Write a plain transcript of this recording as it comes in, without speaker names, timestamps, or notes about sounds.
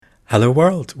Hello,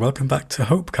 world. Welcome back to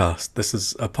Hopecast. This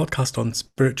is a podcast on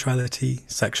spirituality,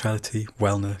 sexuality,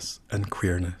 wellness, and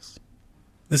queerness.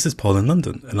 This is Paul in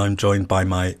London, and I'm joined by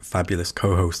my fabulous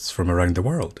co hosts from around the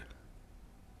world.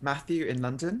 Matthew in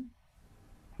London.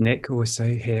 Nick, also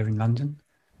here in London.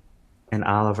 And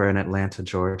Oliver in Atlanta,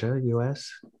 Georgia, US.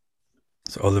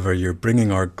 So, Oliver, you're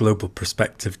bringing our global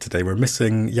perspective today. We're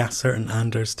missing Yasser and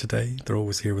Anders today. They're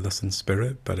always here with us in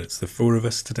spirit, but it's the four of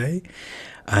us today.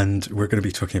 And we're going to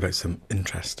be talking about some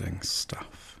interesting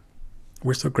stuff.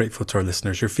 We're so grateful to our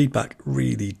listeners. Your feedback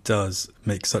really does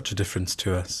make such a difference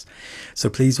to us. So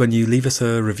please, when you leave us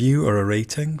a review or a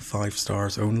rating, 5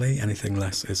 stars only, anything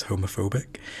less is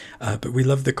homophobic. But we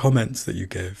love the comments that you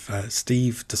give.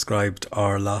 Steve described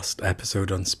our last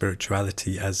episode on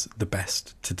spirituality as the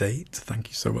best to date. Thank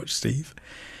you so much, Steve.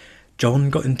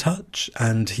 John got in touch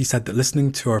and he said that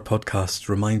listening to our podcast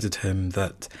reminded him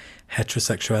that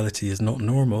heterosexuality is not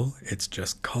normal, it's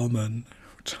just common.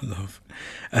 Which I love.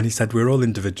 And he said we're all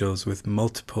individuals with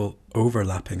multiple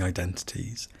overlapping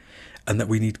identities and that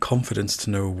we need confidence to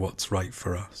know what's right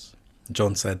for us.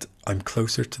 John said, I'm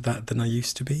closer to that than I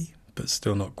used to be, but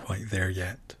still not quite there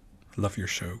yet. Love your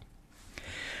show.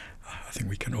 I think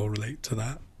we can all relate to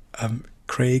that.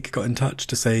 Craig got in touch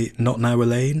to say, not now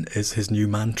Elaine is his new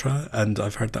mantra, and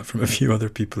I've heard that from a few other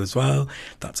people as well.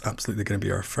 That's absolutely going to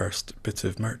be our first bit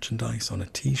of merchandise on a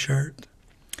t-shirt.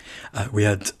 We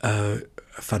had a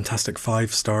fantastic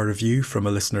 5-star review from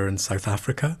a listener in South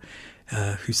Africa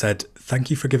who said, thank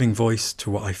you for giving voice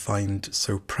to what I find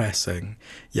so pressing,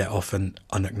 yet often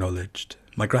unacknowledged.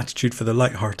 My gratitude for the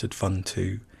light-hearted fun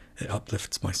too. It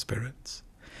uplifts my spirits.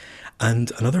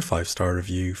 And another 5-star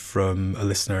review from a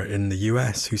listener in the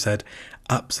US who said,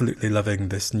 absolutely loving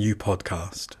this new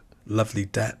podcast. Lovely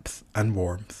depth and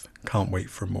warmth. Can't wait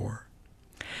for more.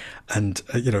 And,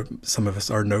 some of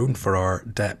us are known for our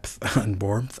depth and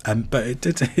warmth, but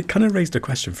it kind of raised a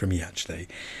question for me, actually.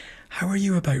 How are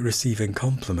you about receiving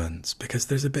compliments? Because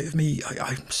there's a bit of me,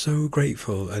 I'm so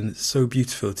grateful and it's so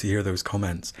beautiful to hear those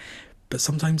comments, but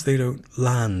sometimes they don't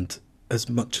land as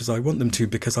much as I want them to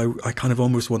because I kind of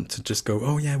almost want to just go,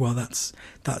 oh yeah, well, that's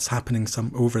happening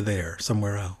over there,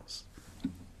 somewhere else.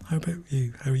 How about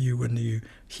you? How are you when you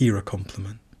hear a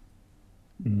compliment?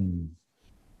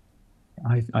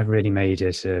 I've really made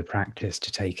it a practice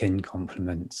to take in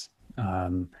compliments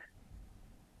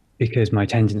because my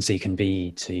tendency can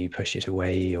be to push it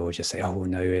away or just say, oh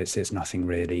no, it's nothing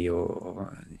really,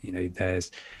 or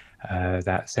there's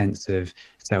that sense of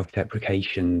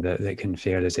self-deprecation that can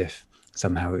feel as if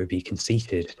somehow it would be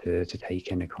conceited to take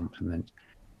in a compliment.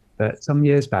 But some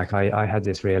years back, I had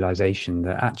this realization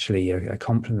that actually a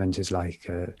compliment is like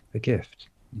a gift.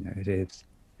 It is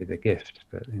a gift,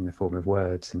 but in the form of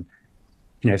words. And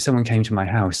if someone came to my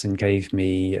house and gave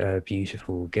me a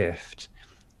beautiful gift,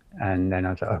 and then I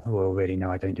was like, oh, well, really,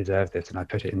 no, I don't deserve this, and I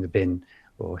put it in the bin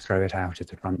or throw it out at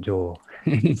the front door,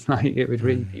 it's like it would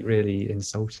really be really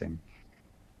insulting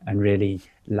and really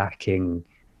lacking,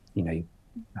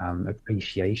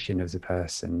 appreciation of the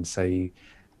person. So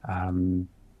a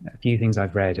few things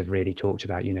I've read have really talked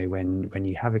about, when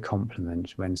you have a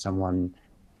compliment, when someone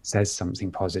says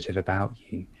something positive about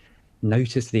you,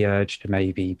 notice the urge to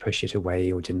maybe push it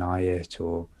away or deny it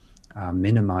or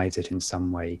minimize it in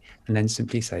some way, and then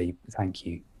simply say thank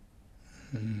you.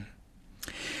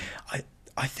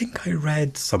 I think I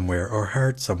read somewhere or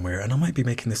heard somewhere, and I might be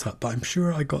making this up, but I'm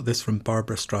sure I got this from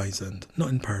Barbara Streisand, not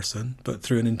in person, but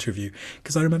through an interview,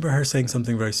 because I remember her saying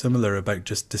something very similar about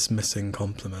just dismissing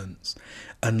compliments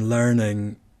and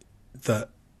learning that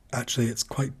actually it's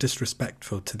quite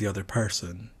disrespectful to the other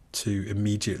person to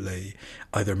immediately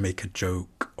either make a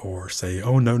joke or say,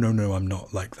 oh, no, I'm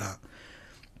not like that.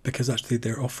 Because actually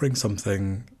they're offering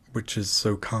something which is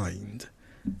so kind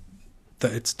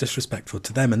that it's disrespectful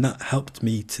to them. And that helped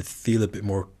me to feel a bit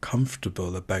more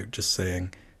comfortable about just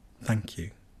saying thank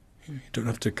you. You don't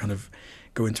have to kind of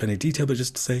go into any detail, but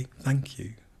just say thank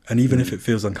you. And even if it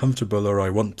feels uncomfortable or I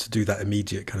want to do that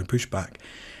immediate kind of pushback,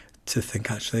 to think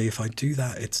actually if I do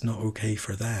that, it's not okay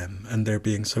for them and they're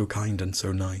being so kind and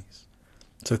so nice.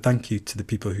 So thank you to the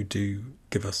people who do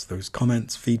give us those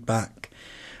comments, feedback.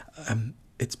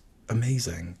 It's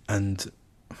amazing, and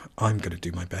I'm going to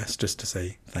do my best just to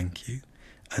say thank you.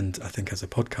 And I think as a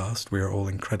podcast, we are all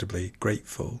incredibly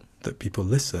grateful that people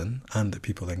listen and that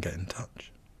people then get in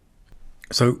touch.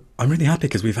 So I'm really happy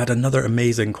because we've had another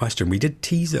amazing question. We did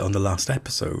tease it on the last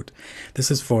episode. This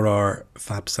is for our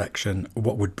fab section,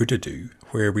 What Would Buddha Do?,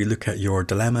 where we look at your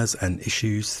dilemmas and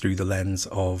issues through the lens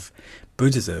of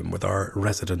Buddhism with our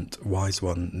resident wise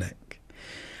one, Nick.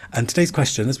 And today's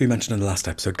question, as we mentioned in the last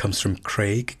episode, comes from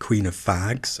Craig, Queen of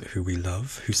Fags, who we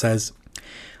love, who says,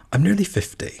 I'm nearly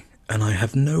 50 and I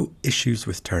have no issues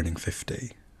with turning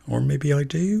 50. Or maybe I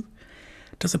do?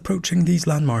 Does approaching these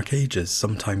landmark ages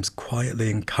sometimes quietly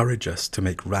encourage us to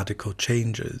make radical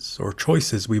changes or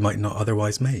choices we might not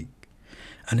otherwise make?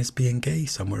 And is being gay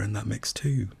somewhere in that mix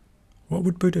too? What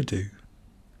would Buddha do?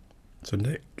 So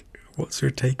Nick, what's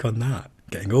your take on that?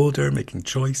 Getting older, making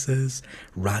choices,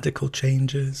 radical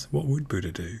changes. What would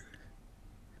Buddha do?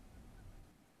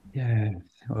 Yeah,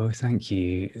 well, thank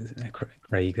you,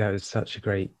 Craig. That was such a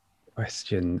great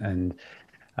question.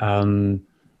 And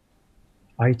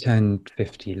I turned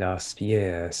 50 last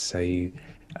year, so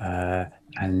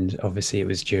and obviously it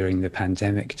was during the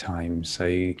pandemic time, so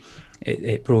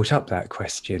it brought up that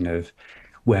question of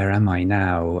where am I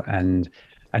now, and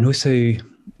also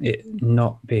it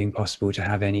not being possible to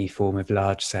have any form of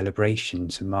large celebration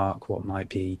to mark what might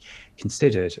be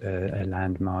considered a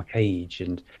landmark age,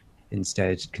 and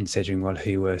instead considering, well,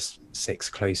 who were 6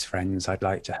 close friends I'd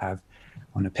like to have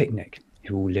on a picnic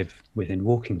who all live within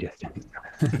walking distance,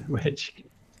 which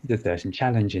is a certain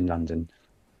challenge in London.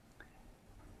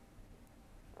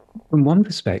 From one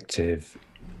perspective,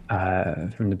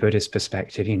 from the Buddhist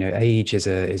perspective, you know, age is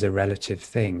a relative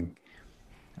thing.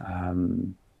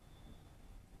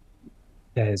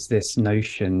 There's this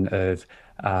notion of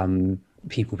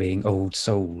people being old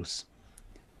souls.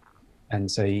 And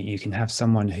so you can have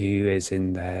someone who is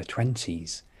in their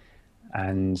 20s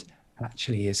and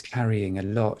actually is carrying a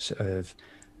lot of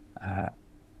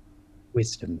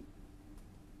wisdom.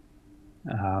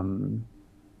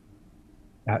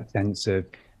 That sense of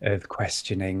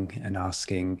questioning and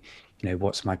asking, you know,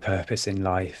 what's my purpose in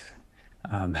life?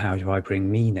 How do I bring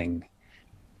meaning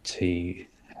to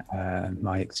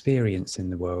my experience in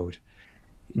the world?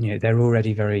 You know, they're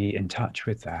already very in touch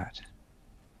with that.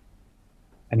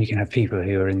 And you can have people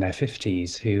who are in their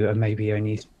 50s who are maybe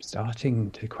only starting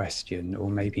to question, or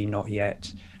maybe not yet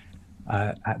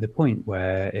at the point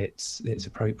where it's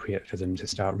appropriate for them to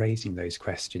start raising those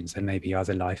questions. There may be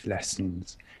other life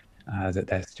lessons that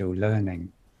they're still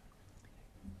learning.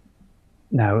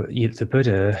 Now, the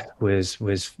Buddha was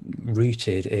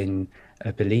rooted in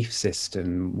a belief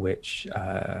system which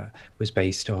was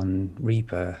based on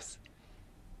rebirth.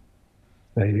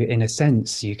 So in a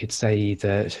sense, you could say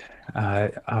that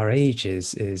our age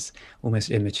is almost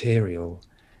immaterial,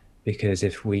 because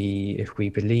if we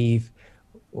believe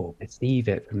or perceive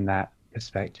it from that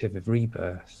perspective of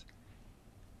rebirth,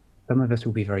 some of us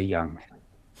will be very young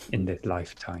in this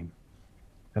lifetime.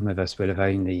 Some of us will have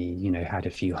only, you know, had a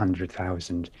few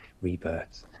 100,000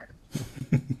 rebirths.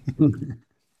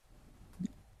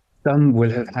 Some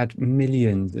will have had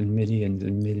millions and millions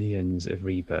and millions of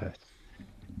rebirths.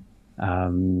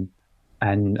 And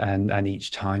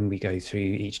each time we go through,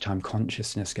 each time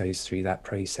consciousness goes through that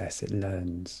process, it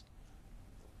learns.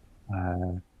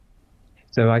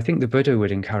 So I think the Buddha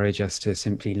would encourage us to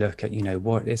simply look at, you know,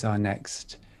 what is our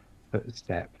next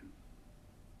step?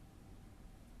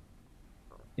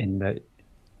 In that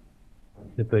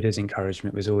the Buddha's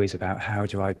encouragement was always about, how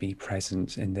do I be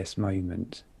present in this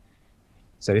moment?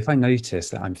 So if I notice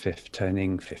that I'm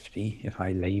turning 50, if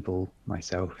I label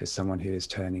myself as someone who is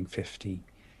turning 50,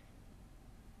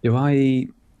 do I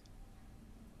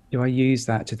use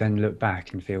that to then look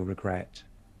back and feel regret?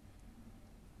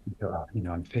 Oh, you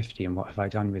know, I'm 50 and what have I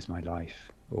done with my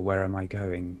life? Or where am I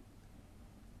going?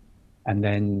 And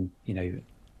then, you know,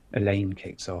 Elaine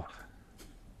kicks off.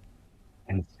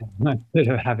 And instead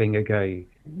of having a go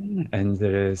and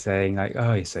sort of saying like,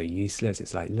 oh, you're so useless,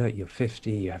 it's like, look, you're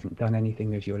 50, you haven't done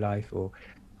anything with your life.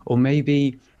 Or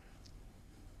maybe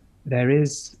there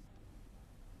is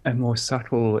a more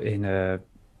subtle inner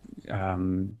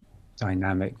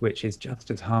dynamic which is just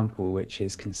as harmful, which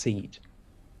is conceit.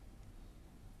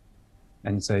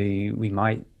 And so we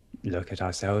might look at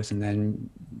ourselves and then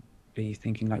be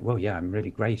thinking like, well, yeah, I'm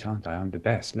really great, aren't I? I'm the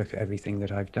best. Look at everything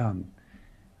that I've done.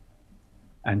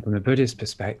 And from a Buddhist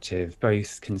perspective,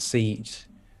 both conceit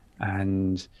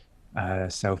and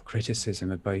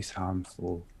self-criticism are both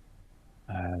harmful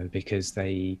because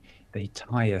they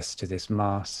tie us to this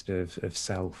mast of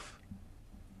self.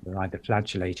 We're either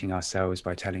flagellating ourselves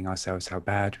by telling ourselves how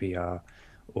bad we are,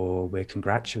 or we're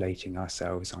congratulating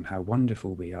ourselves on how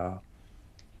wonderful we are.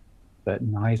 But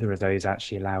neither of those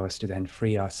actually allow us to then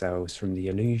free ourselves from the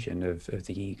illusion of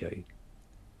the ego,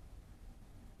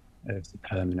 of the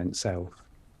permanent self.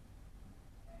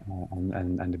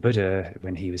 And the Buddha,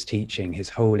 when he was teaching, his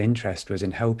whole interest was in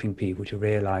helping people to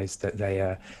realize that they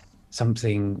are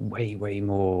something way, way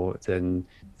more than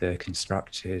the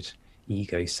constructed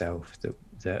ego self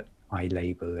that I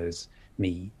label as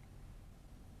me,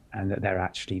 and that they're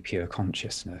actually pure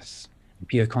consciousness.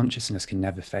 Pure consciousness can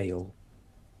never fail.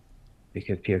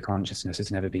 because pure consciousness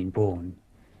has never been born.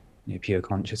 Pure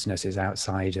consciousness is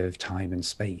outside of time and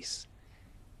space,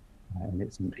 and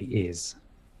it simply is.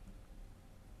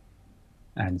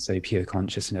 And so pure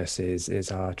consciousness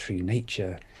is our true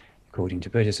nature. According to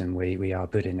Buddhism, we are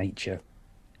Buddha nature.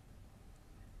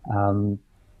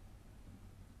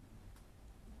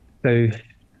 So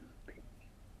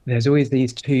there's always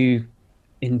these two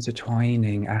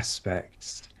intertwining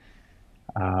aspects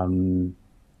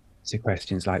to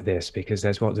questions like this, because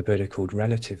there's what the Buddha called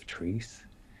relative truth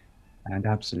and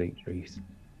absolute truth.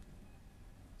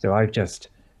 So I've just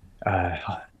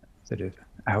sort of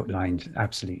outlined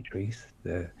absolute truth,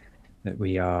 that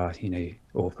we are,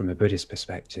 or from a Buddhist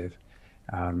perspective,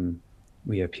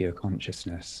 we are pure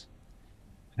consciousness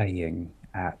playing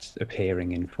at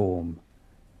appearing in form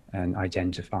and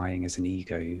identifying as an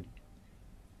ego,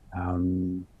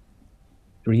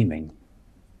 dreaming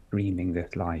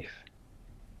this life.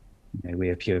 We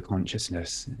are pure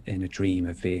consciousness in a dream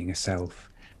of being a self.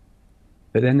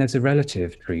 But then there's a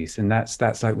relative truth, and that's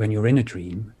like when you're in a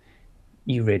dream,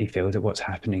 you really feel that what's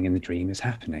happening in the dream is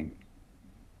happening.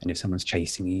 And if someone's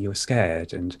chasing you, you're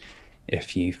scared. And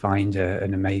if you find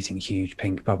an amazing, huge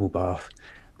pink bubble bath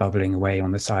bubbling away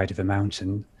on the side of a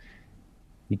mountain,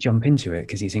 you jump into it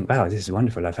because you think, wow, this is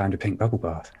wonderful, I found a pink bubble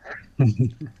bath.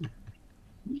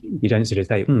 You don't sort of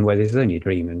say, well, this is only a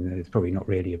dream and it's probably not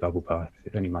really a bubble bath,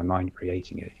 it's only my mind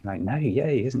creating it. You're like, no,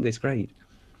 yay, isn't this great?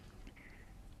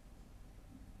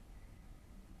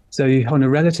 So on a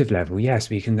relative level, yes,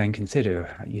 we can then consider,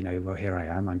 well, here I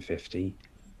am, I'm 50,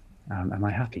 am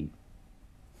I happy?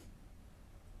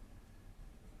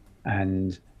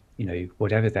 And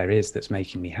whatever there is that's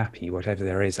making me happy, whatever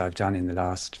there is I've done in the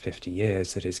last 50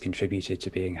 years that has contributed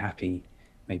to being happy,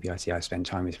 maybe I spend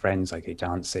time with friends, I go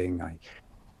dancing, I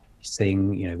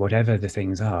sing, whatever the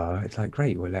things are, it's like,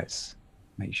 great, well, let's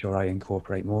make sure I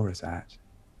incorporate more of that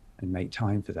and make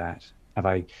time for that. Have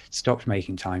I stopped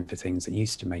making time for things that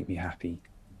used to make me happy?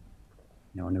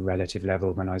 On a relative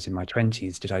level, when I was in my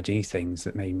 20s, did I do things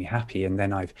that made me happy? And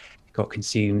then I've got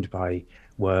consumed by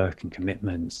work and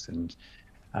commitments and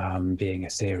being a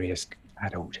serious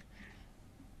adult.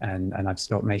 And I've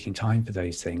stopped making time for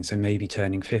those things. So maybe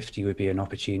turning 50 would be an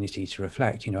opportunity to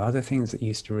reflect, other things that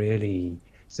used to really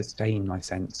sustain my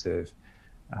sense of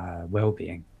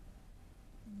well-being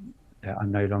that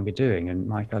I'm no longer doing. And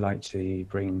might I like to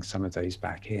bring some of those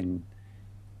back in?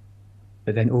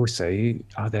 But then also,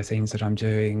 are there things that I'm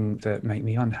doing that make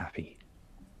me unhappy?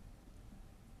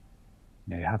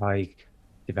 Have I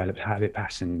developed habit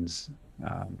patterns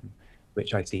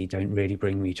which I see don't really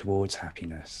bring me towards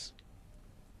happiness?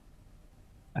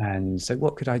 And so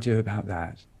what could I do about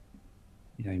that?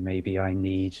 Maybe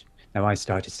now I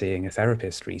started seeing a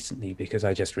therapist recently because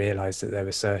I just realized that there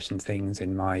were certain things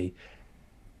in my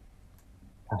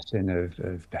pattern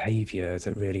of behavior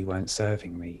that really weren't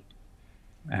serving me.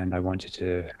 And I wanted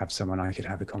to have someone I could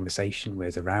have a conversation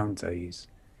with around those.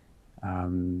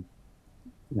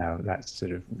 Now that's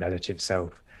sort of relative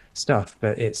self stuff,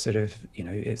 but it's sort of,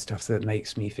 it's stuff that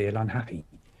makes me feel unhappy.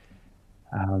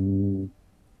 And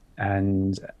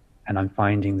I'm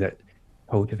finding that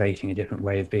cultivating a different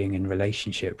way of being in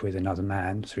relationship with another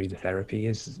man through the therapy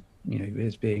is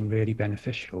being really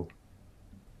beneficial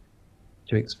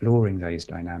to exploring those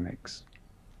dynamics.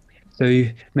 So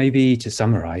maybe to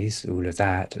summarize all of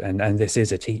that, and this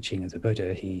is a teaching of the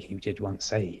Buddha, he did once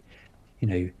say,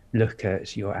 look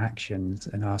at your actions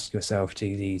and ask yourself,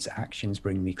 do these actions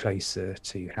bring me closer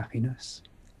to happiness?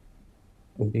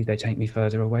 Or do they take me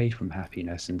further away from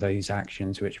happiness? And those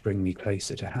actions which bring me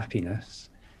closer to happiness,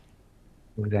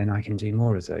 well, then I can do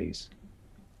more of those.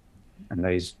 And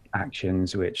those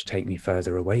actions which take me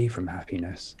further away from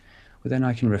happiness, well, then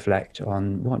I can reflect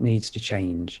on what needs to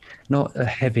change. Not a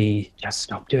heavy, just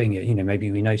stop doing it.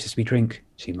 Maybe we notice we drink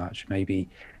too much. Maybe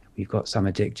we've got some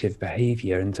addictive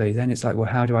behavior. And so then it's like, well,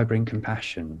 how do I bring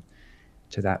compassion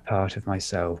to that part of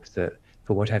myself that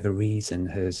for whatever reason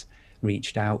has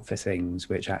reached out for things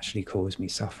which actually cause me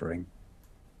suffering?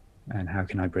 And how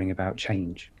can I bring about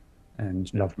change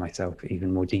and love myself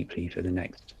even more deeply for the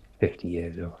next 50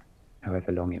 years or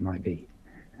however long it might be?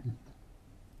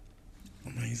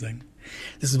 Amazing.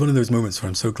 This is one of those moments where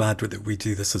I'm so glad that we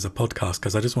do this as a podcast,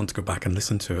 because I just want to go back and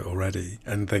listen to it already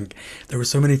and think there were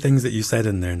so many things that you said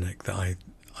in there, Nick, that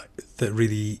that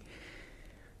really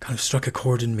kind of struck a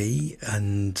chord in me.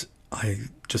 And I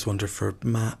just wonder for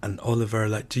Matt and Oliver,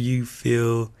 like, do you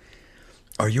feel,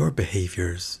 are your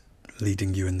behaviors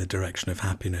leading you in the direction of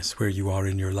happiness where you are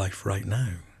in your life right now?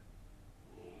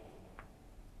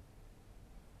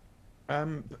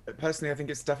 Personally, I think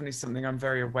it's definitely something I'm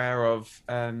very aware of.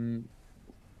 Am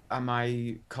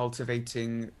I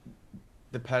cultivating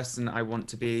the person I want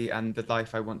to be and the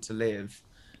life I want to live.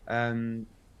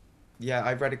 Yeah,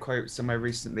 I read a quote somewhere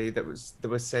recently that was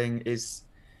saying, is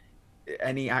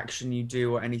any action you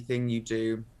do or anything you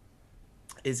do,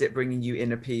 is it bringing you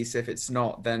inner peace? If it's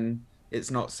not, then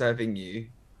it's not serving you.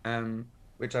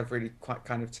 Which I've really quite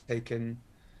kind of taken,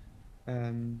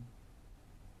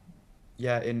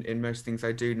 yeah, in most things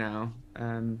I do now,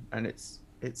 and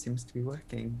it seems to be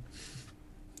working.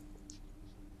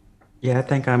 Yeah, I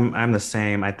think I'm the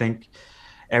same. I think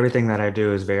everything that I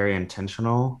do is very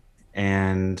intentional,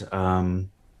 and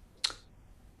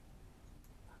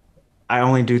I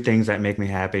only do things that make me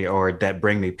happy or that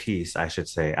bring me peace, I should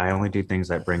say. I only do things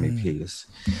that bring me peace.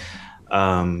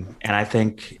 And I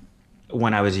think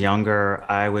when I was younger,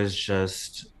 I was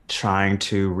just trying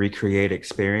to recreate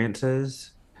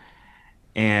experiences.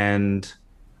 And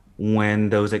when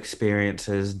those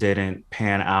experiences didn't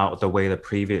pan out the way the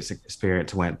previous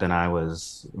experience went, then I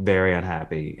was very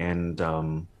unhappy. And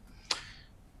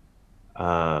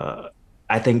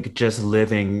I think just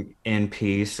living in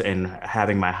peace and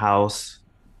having my house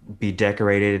be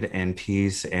decorated in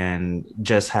peace and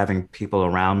just having people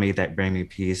around me that bring me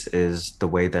peace is the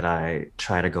way that I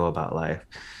try to go about life.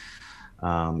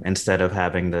 Instead of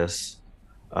having this,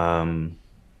 I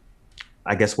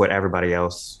guess, what everybody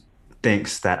else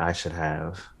thinks that I should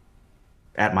have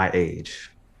at my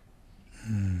age.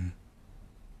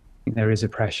 There is a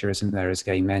pressure, isn't there, as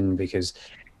gay men, because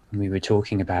when we were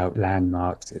talking about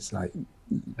landmarks, it's like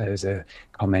there's a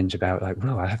comment about like,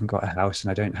 well, I haven't got a house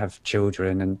and I don't have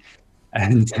children,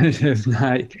 and sort of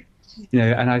like, you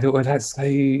know, and I thought, well, that's so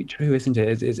true, isn't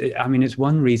it? I mean, it's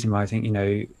one reason why I think, you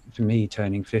know, for me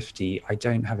turning 50, I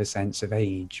don't have a sense of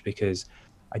age because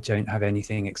I don't have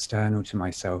anything external to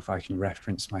myself I can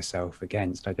reference myself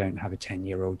against. I don't have a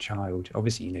 10-year-old child.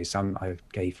 Obviously, you know, a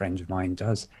gay friend of mine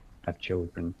does have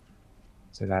children.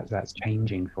 So that's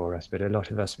changing for us. But a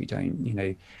lot of us, we don't, you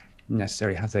know,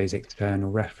 necessarily have those external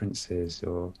references,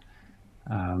 or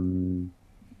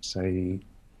so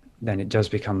then it does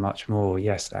become much more,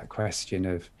 yes, that question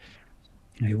of,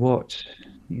 you know, what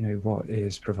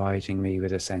is providing me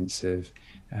with a sense of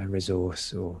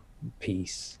resource or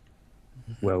peace,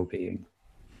 well-being.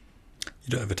 You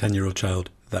don't have a 10-year-old child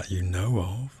that you know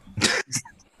of.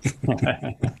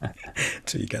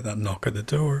 Till you get that knock at the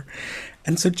door.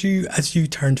 And so as you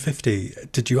turned 50,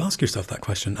 did you ask yourself that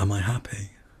question, am I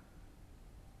happy?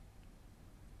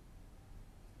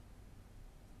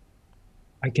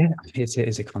 I guess it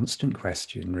is a constant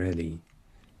question, really.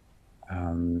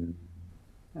 A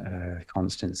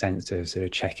constant sense of sort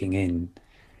of checking in.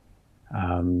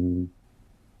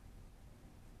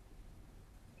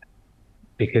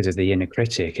 Because of the inner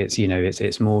critic, it's, you know,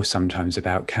 it's more sometimes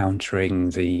about countering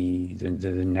the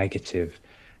negative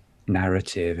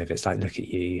narrative. If it's like, look at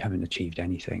you, you haven't achieved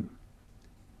anything,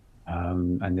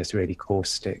 and this really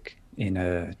caustic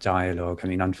inner dialogue. I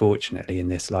mean, unfortunately, in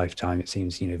this lifetime, it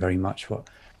seems, you know, very much what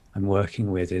I'm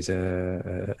working with is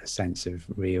a sense of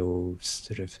real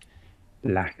sort of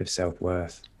lack of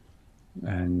self-worth,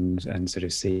 and sort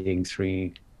of seeing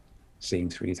through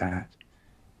that.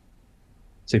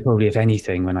 So probably, if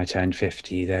anything, when I turned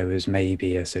 50, there was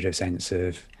maybe a sort of sense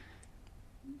of,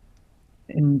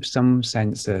 in some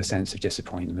sense, a sense of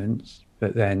disappointment.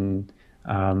 But then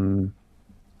I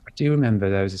do remember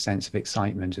there was a sense of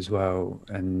excitement as well.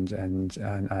 And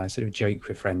I sort of joke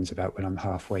with friends about, when I'm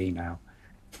halfway now.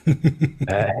 I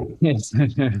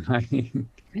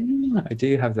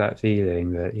do have that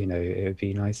feeling that, you know, it would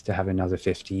be nice to have another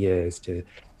 50 years to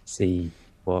see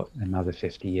what another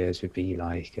 50 years would be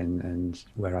like, and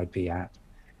where I'd be at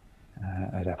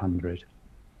 100.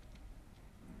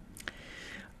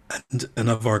 And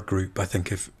of our group, I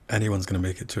think if anyone's going to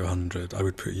make it to 100, I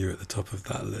would put you at the top of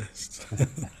that list. I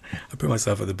put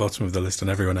myself at the bottom of the list,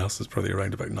 and everyone else is probably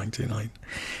around about 99.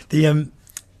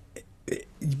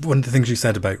 One of the things you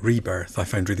said about rebirth I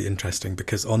found really interesting,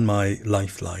 because on my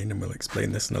lifeline, and we'll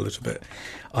explain this in a little bit,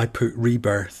 I put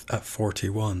rebirth at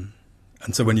 41.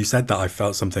 And so when you said that, I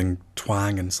felt something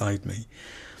twang inside me.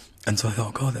 And so I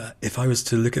thought, God, if I was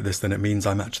to look at this, then it means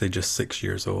I'm actually just 6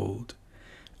 years old.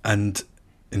 And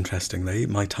interestingly,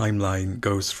 my timeline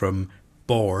goes from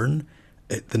born,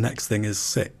 the next thing is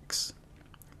 6.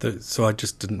 So I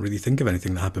just didn't really think of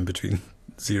anything that happened between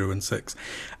 0 and 6.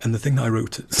 And the thing that I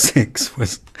wrote at 6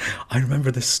 was, I remember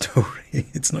this story.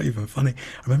 It's not even funny.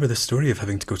 I remember the story of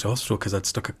having to go to hospital because I'd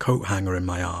stuck a coat hanger in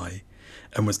my eye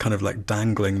and was kind of like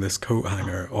dangling this coat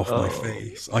hanger off my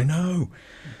face. I know.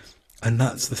 And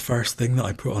that's the first thing that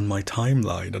I put on my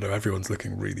timeline. I know everyone's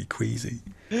looking really queasy.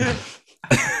 And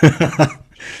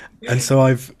so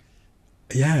I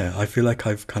feel like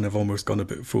I've kind of almost gone a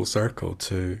bit full circle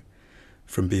to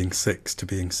from being six to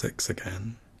being six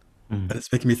again. And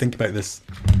it's making me think about this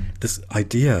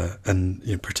idea,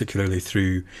 and particularly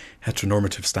through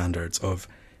heteronormative standards of,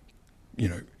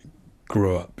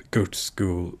 grow up, go to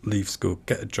school, leave school,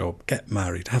 get a job, get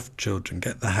married, have children,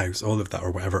 get the house, all of that,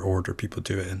 or whatever order people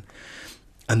do it in.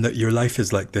 And that your life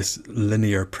is like this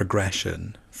linear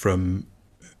progression from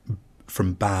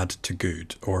bad to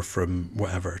good, or from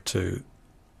whatever to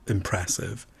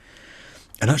impressive.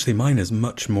 And actually mine is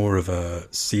much more of a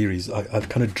series. I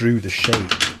kind of drew the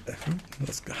shape.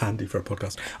 That's handy for a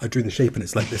podcast. I drew the shape, and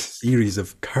it's like this series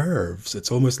of curves.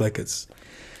 It's almost like it's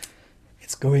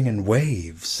going in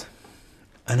waves.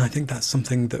 And I think that's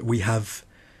something that we have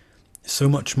so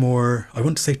much more, I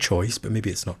want to say choice, but maybe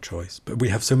it's not choice, but we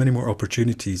have so many more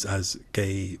opportunities as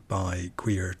gay, bi,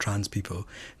 queer, trans people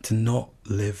to not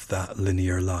live that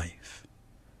linear life.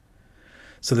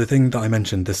 So the thing that I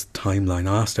mentioned, this timeline,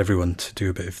 I asked everyone to do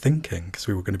a bit of thinking, because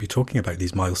we were going to be talking about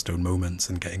these milestone moments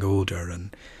and getting older.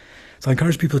 And so I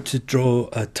encourage people to draw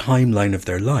a timeline of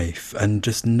their life and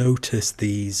just notice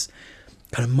these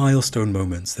kind of milestone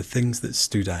moments, the things that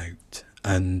stood out,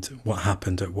 and what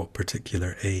happened at what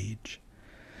particular age.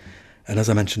 And as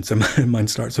I mentioned, so mine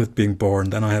starts with being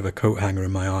born, then I have a coat hanger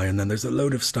in my eye, and then there's a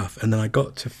load of stuff. And then I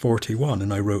got to 41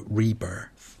 and I wrote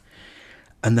rebirth.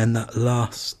 And then that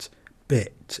last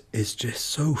bit is just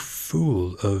so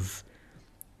full of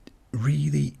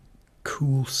really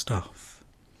cool stuff.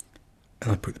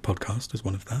 And I put the podcast as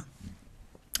one of that.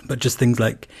 But just things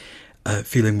like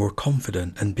feeling more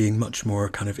confident and being much more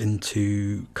kind of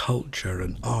into culture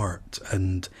and art,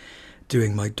 and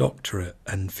doing my doctorate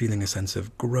and feeling a sense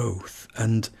of growth.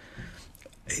 And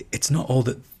it's not all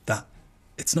that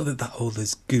all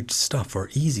is good stuff or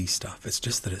easy stuff. It's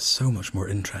just that it's so much more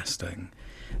interesting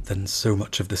than so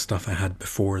much of the stuff I had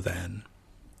before then,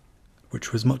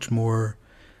 which was much more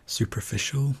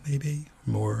superficial, maybe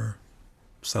more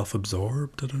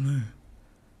self-absorbed. I don't know.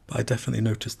 I definitely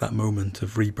noticed that moment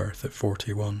of rebirth at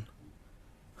 41.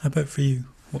 How about for you?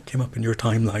 What came up in your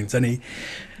timelines?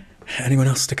 Anyone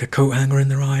else stick a coat hanger in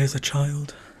their eye as a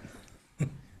child?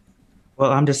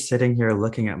 Well, I'm just sitting here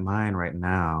looking at mine right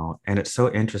now, and it's so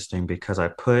interesting because I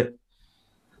put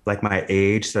like my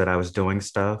age that I was doing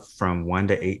stuff from 1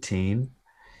 to 18.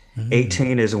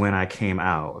 18 is when I came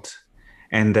out.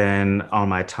 And then on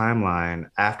my timeline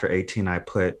after 18, I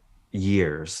put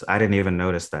years. I didn't even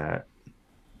notice that.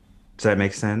 Does that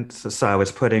make sense? So I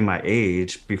was putting my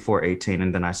age before 18,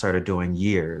 and then I started doing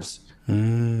years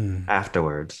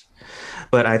afterwards.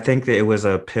 But I think that it was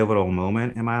a pivotal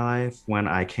moment in my life when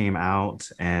I came out,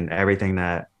 and everything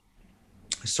that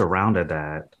surrounded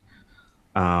that.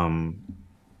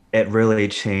 It really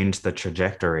changed the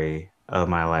trajectory of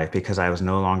my life, because I was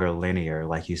no longer linear,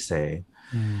 like you say.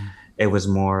 It was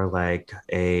more like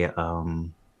a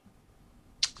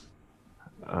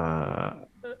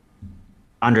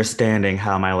understanding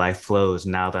how my life flows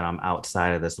now that I'm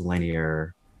outside of this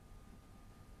linear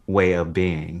way of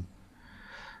being.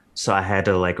 So I had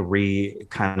to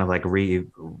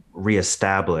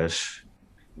reestablish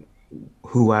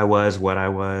who I was, what I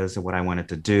wanted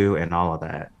to do, and all of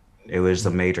that. It was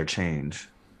a major change.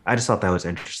 I just thought that was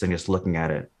interesting, just looking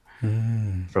at it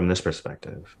from this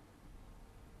perspective.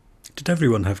 Did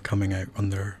everyone have coming out on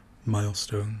their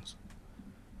milestones?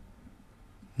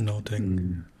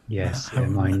 Nodding. Yes,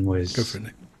 mine was. Go for it,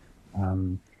 Nick.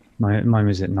 Mine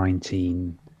was at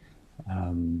 19,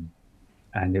 and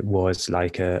it was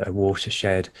like a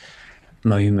watershed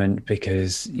moment,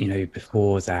 because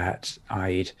before that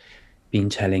I'd been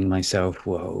telling myself,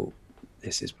 well,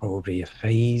 this is probably a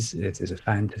phase, this is a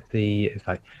fantasy, it's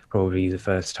like probably the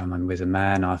first time I'm with a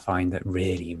man I find that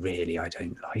really, really I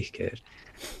don't like it.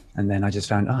 And then I just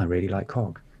found, I really like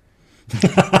cock.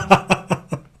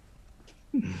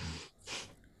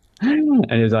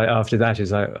 And it was like, after that,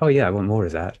 it's like, oh yeah, I want more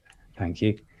of that. Thank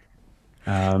you.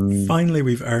 Finally,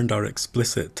 we've earned our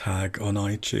explicit tag on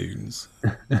iTunes.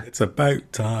 It's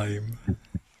about time.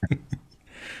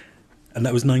 And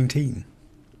that was 19.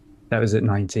 That was at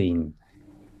 19.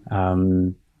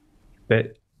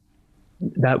 But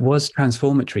that was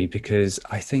transformatory, because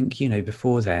I think,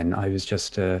 before then I was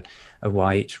just a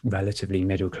white, relatively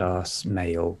middle-class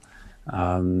male,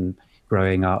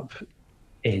 growing up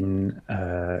in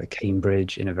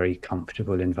Cambridge in a very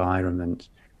comfortable environment.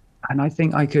 And I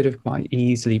think I could have quite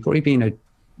easily probably been a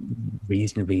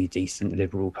reasonably decent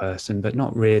liberal person, but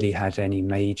not really had any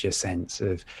major sense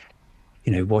of,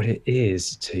 what it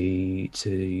is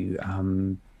to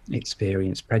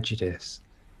experience prejudice.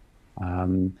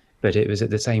 But it was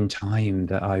at the same time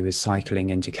that I was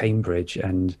cycling into Cambridge,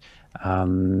 and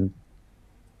two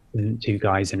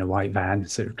guys in a white van,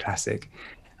 sort of classic,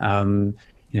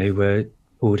 were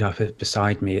pulled up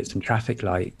beside me at some traffic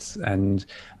lights and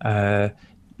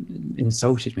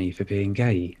insulted me for being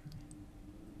gay.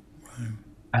 Wow.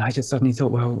 And I just suddenly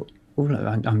thought, well,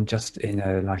 I'm just in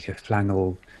a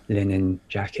flannel linen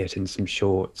jacket and some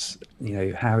shorts.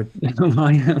 How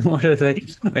what are they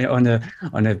on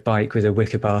a bike with a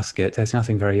wicker basket? There's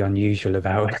nothing very unusual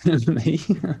about me.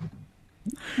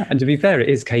 And to be fair, it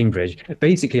is Cambridge.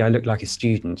 Basically, I look like a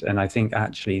student, and I think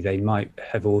actually they might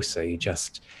have also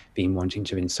just been wanting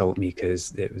to insult me because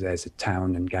there's a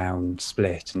town and gown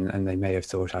split, and they may have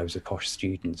thought I was a posh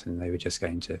student, and they were just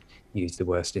going to use the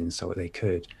worst insult they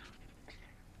could.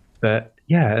 But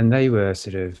yeah, and they were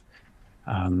sort of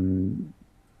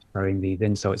throwing these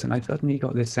insults, and I suddenly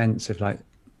got this sense of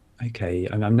okay,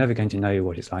 I'm never going to know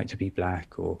what it's like to be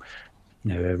black or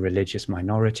a religious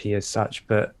minority as such,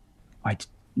 but I do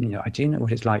know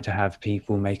what it's like to have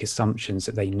people make assumptions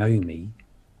that they know me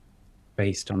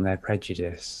based on their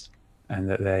prejudice, and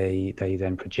that they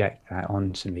then project that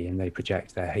onto me, and they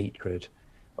project their hatred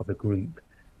of a group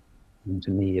into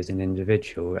me as an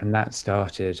individual. And that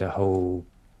started a whole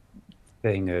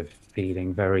thing of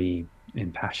feeling very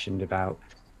impassioned about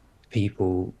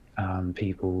different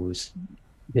people's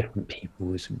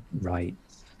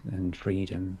rights and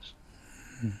freedoms.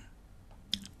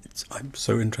 I'm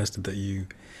so interested that you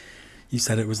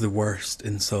said it was the worst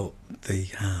insult they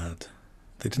had.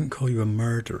 They didn't call you a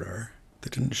murderer. They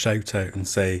didn't shout out and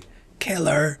say,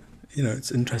 killer.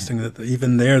 It's interesting that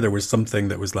even there was something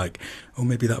that was like, oh,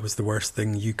 maybe that was the worst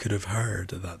thing you could have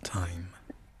heard at that time.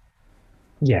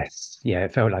 Yes, yeah,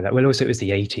 it felt like that. Well, also it was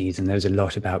the 80s, and there was a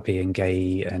lot about being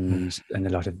gay and a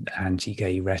lot of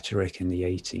anti-gay rhetoric in the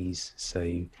 80s. So,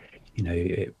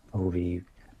 it probably,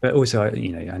 but also,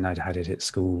 and I'd had it at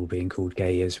school, being called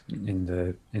gay as in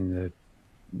the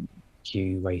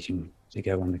queue waiting to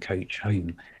go on the coach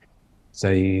home. So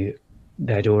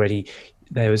there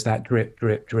was that drip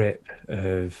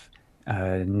of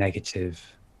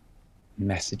negative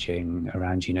messaging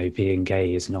around, being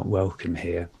gay is not welcome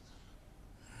here.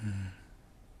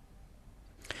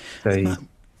 So,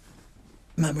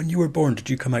 Matt, when you were born, did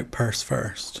you come out purse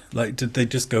first? Did they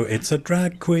just go, it's a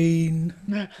drag queen?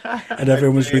 And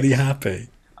everyone was really happy?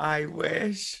 I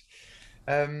wish.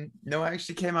 No, I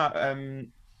actually came out.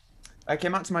 I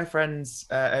came out to my friends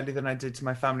earlier than I did to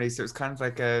my family, so it was kind of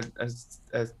like a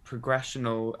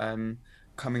progressional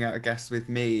coming out, I guess, with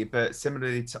me. But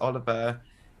similarly to Oliver,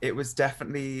 it was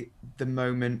definitely the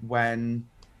moment when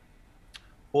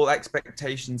all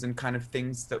expectations and kind of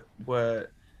things that were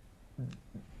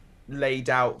laid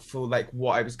out for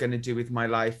what I was going to do with my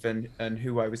life and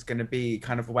who I was going to be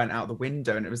kind of went out the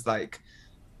window, and it was like,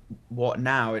 what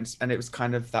now? And it was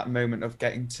kind of that moment of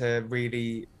getting to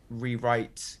really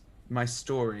rewrite my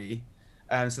story.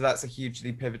 So that's a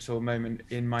hugely pivotal moment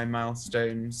in my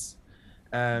milestones,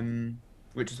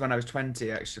 which was when I was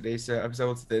 20 actually. So I was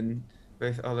older than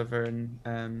both Oliver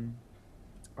and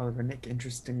Nick,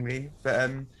 interestingly. But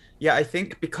yeah, I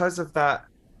think because of that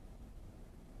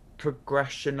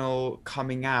progressional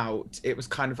coming out, it was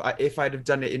kind of, if I'd have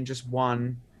done it in just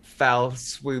one fell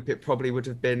swoop, it probably would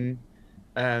have been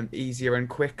easier and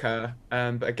quicker.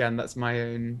 But again, that's my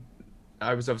own.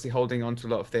 I was obviously holding on to a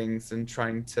lot of things and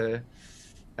trying to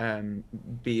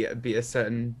be a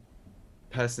certain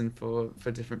person for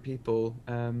different people.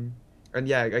 And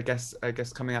yeah, I guess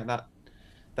coming out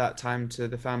that time to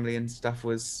the family and stuff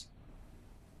was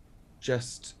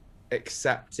just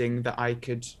accepting that I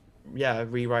could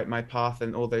rewrite my path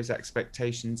and all those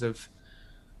expectations of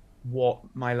what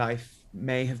my life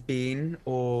may have been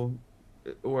or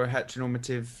a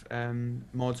heteronormative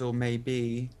model may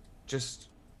be, just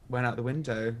went out the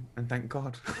window, and thank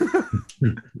God.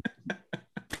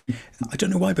 I don't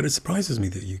know why, but it surprises me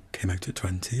that you came out at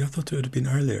 20. I thought it would have been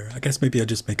earlier. I guess maybe I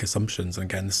just make assumptions,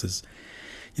 and again, this is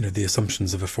the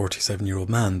assumptions of a 47-year-old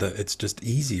man, that it's just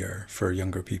easier for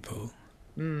younger people.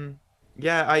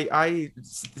 Yeah, I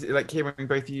like hearing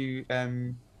both you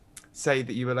say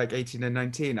that you were 18 and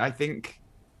 19. I think,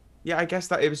 I guess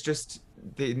that it was just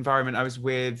the environment I was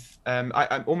with.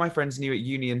 I all my friends knew at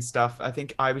uni and stuff. I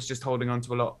think I was just holding on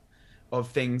to a lot of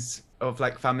things of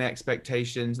family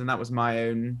expectations, and that was my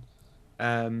own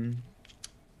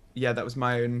that was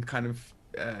my own kind of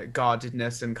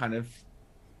guardedness and kind of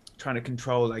trying to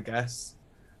control, I guess.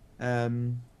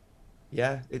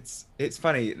 It's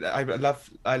funny. I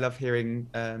love hearing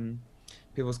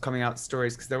people's coming out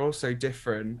stories, because they're all so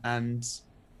different and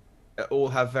all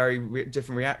have very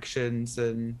different reactions,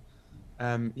 and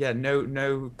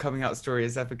no coming out story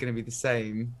is ever going to be the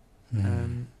same. I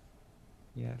found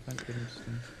it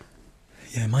interesting.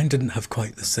 Yeah, mine didn't have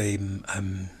quite the same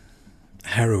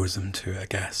heroism to it, I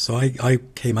guess. So I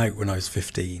came out when I was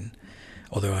 15,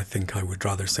 although I think I would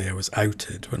rather say I was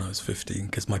outed when I was 15,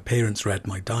 because my parents read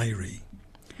my diary.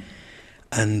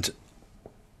 And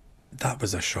that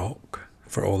was a shock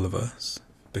for all of us,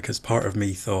 because part of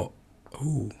me thought,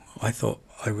 oh, I thought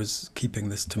I was keeping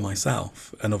this to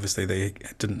myself. And obviously they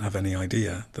didn't have any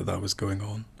idea that that was going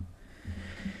on.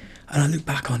 And I look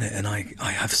back on it and I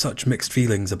have such mixed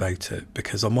feelings about it,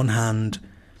 because on one hand,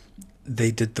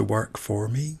 they did the work for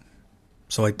me,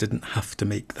 so I didn't have to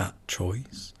make that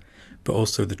choice. But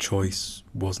also the choice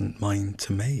wasn't mine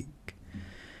to make.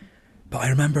 But I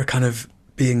remember kind of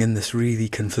being in this really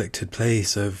conflicted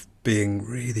place of being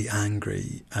really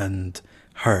angry and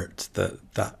hurt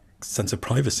that that sense of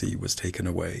privacy was taken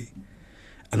away,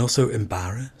 and also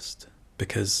embarrassed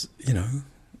because, you know,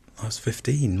 I was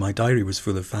 15. My diary was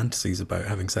full of fantasies about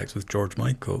having sex with George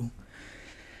Michael,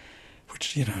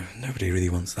 which, you know, nobody really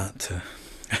wants that to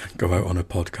go out on a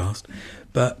podcast.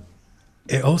 But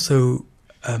it also,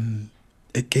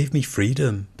 it gave me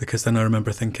freedom, because then I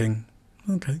remember thinking,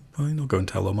 okay, fine, I'll go and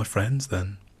tell all my friends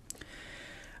then.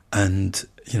 And,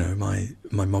 you know, my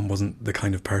mum wasn't the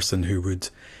kind of person who would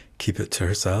keep it to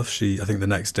herself. I think the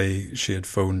next day she had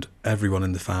phoned everyone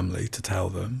in the family to tell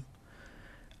them.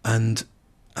 And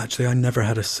actually I never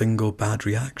had a single bad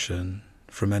reaction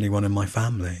from anyone in my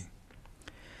family.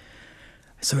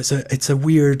 So it's a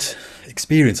weird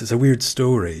experience. It's a weird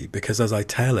story, because as I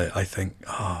tell it, I think,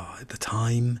 at the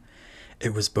time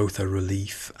it was both a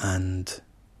relief and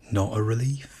not a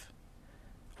relief.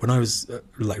 When I was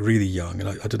like really young, and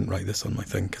I didn't write this on my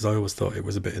thing because I always thought it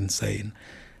was a bit insane,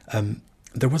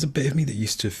 there was a bit of me that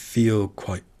used to feel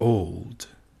quite old.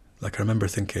 Like I remember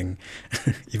thinking,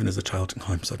 even as a child, oh,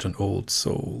 I'm such an old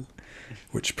soul,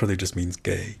 which probably just means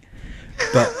gay.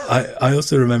 But I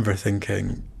also remember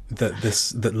thinking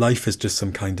that life is just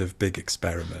some kind of big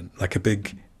experiment, like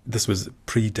this was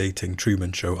predating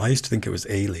Truman Show. I used to think it was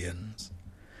aliens,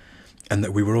 and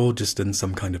that we were all just in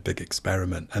some kind of big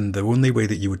experiment, and the only way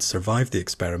that you would survive the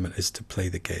experiment is to play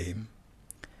the game,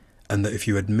 and that if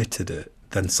you admitted it,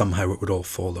 then somehow it would all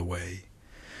fall away.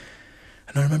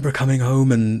 And I remember coming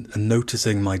home and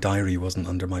noticing my diary wasn't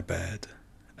under my bed,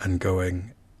 and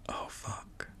going, oh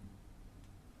fuck.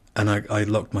 And I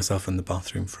locked myself in the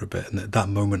bathroom for a bit, and at that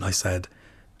moment I said,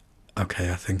 okay,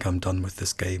 I think I'm done with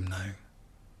this game now,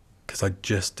 because I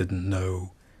just didn't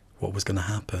know what was going to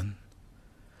happen.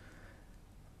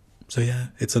 So yeah,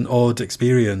 it's an odd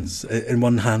experience. On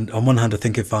one hand, I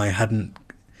think if that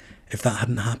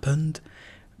hadn't happened,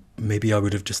 maybe I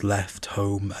would have just left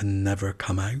home and never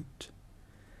come out.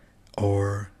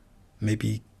 Or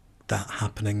maybe that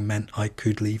happening meant I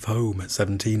could leave home at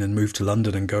 17 and move to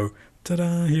London and go,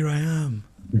 ta-da, here I am.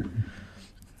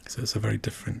 So it's a very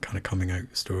different kind of coming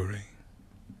out story.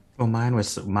 Well, mine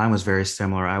was very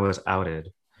similar. I was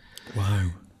outed. Wow.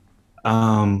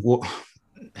 Well,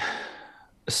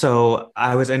 so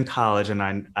I was in college, and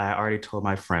I already told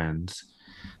my friends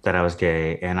that I was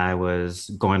gay, and I was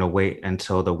going to wait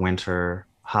until the winter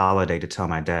holiday to tell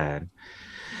my dad,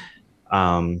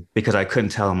 because I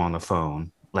couldn't tell him on the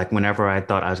phone. Like whenever I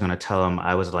thought I was going to tell him,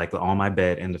 I was like on my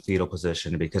bed in the fetal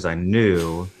position, because I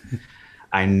knew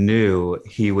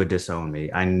he would disown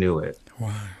me. I knew it.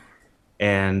 Wow.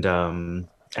 And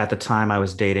at the time I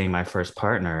was dating my first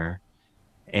partner.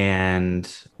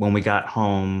 And when we got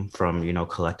home from,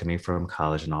 collecting me from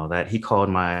college and all that, he called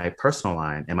my personal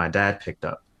line, and my dad picked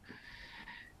up.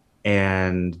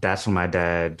 And that's when my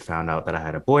dad found out that I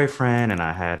had a boyfriend, and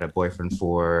I had a boyfriend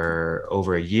for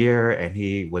over a year, and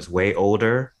he was way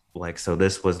older. So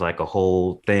this was like a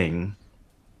whole thing.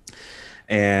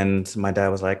 And my dad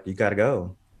was like, you got to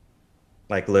go.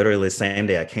 Like literally the same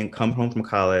day I can't come home from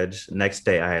college, next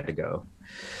day I had to go.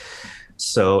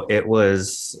 So it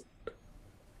was,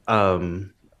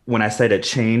 when I said it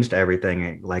changed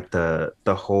everything, like the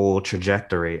whole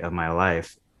trajectory of my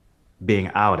life, being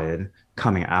outed,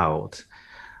 coming out,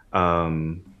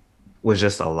 was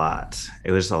just a lot.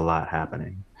 It was a lot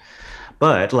happening.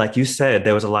 But like you said,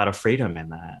 there was a lot of freedom in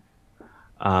that.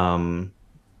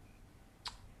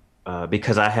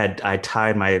 Because I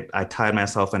tied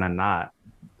myself in a knot,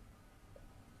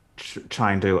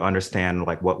 trying to understand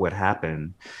like what would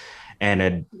happen. And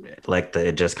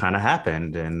it just kind of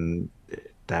happened, and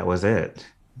that was it.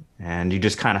 And you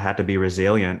just kind of had to be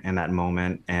resilient in that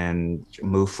moment and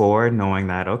move forward, knowing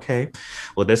that, okay,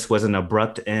 well, this was an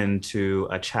abrupt end to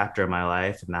a chapter of my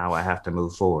life. Now I have to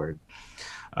move forward.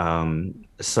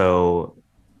 So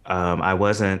I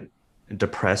wasn't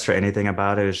depressed or anything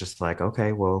about it. It's just like,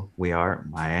 okay, well,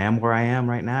 I am where I am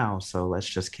right now. So let's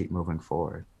just keep moving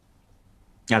forward.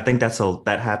 I think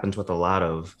that happens with a lot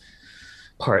of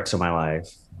parts of my life.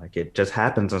 Like it just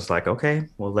happens. It's like, okay,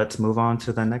 well, let's move on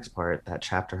to the next part. That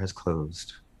chapter has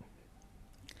closed.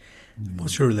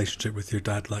 What's your relationship with your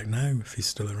dad like now, if he's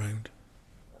still around?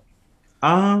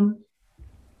 Um,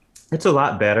 it's a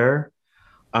lot better.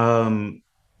 Um,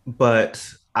 but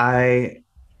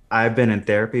I've been in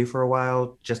therapy for a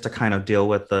while just to kind of deal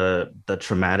with the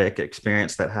traumatic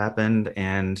experience that happened.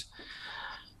 And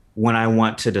when I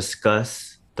want to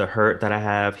discuss the hurt that I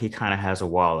have, he kind of has a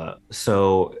wall up.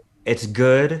 So it's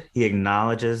good. He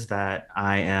acknowledges that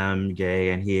I am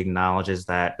gay and he acknowledges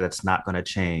that that's not going to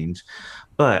change.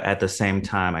 But at the same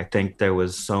time, I think there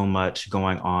was so much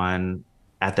going on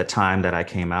at the time that I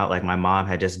came out. Like my mom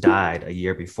had just died a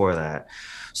year before that.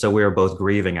 So we were both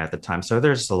grieving at the time. So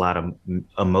there's a lot of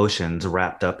emotions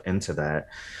wrapped up into that.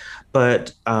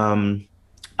 But I'm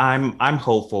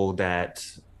hopeful that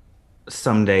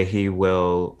someday he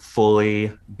will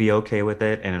fully be okay with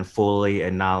it and fully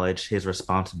acknowledge his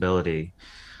responsibility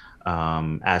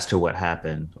as to what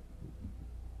happened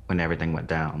when everything went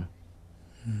down.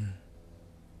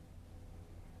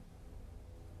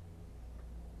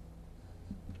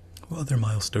 What other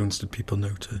milestones did people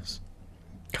notice?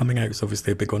 Coming out is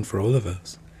obviously a big one for all of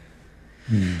us.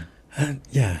 And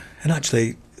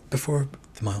actually, before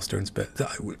the milestones bit,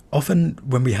 often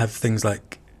when we have things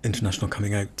like International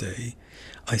Coming Out Day,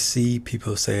 I see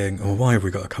people saying, "Oh, why have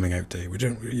we got a coming out day? We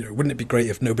don't, wouldn't it be great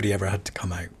if nobody ever had to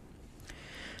come out?"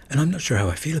 And I'm not sure how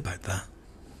I feel about that,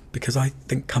 because I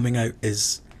think coming out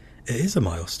is a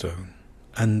milestone,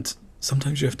 and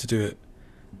sometimes you have to do it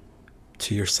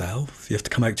to yourself. You have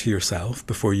to come out to yourself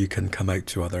before you can come out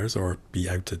to others or be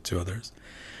outed to others.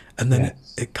 And then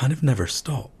it kind of never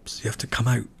stops. You have to come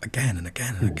out again and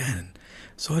again and again.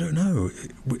 So I don't know.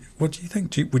 What do you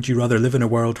think? Would you rather live in a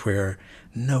world where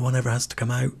no one ever has to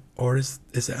come out, or is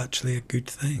it actually a good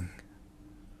thing?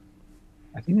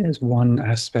 I think there's one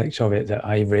aspect of it that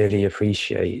I really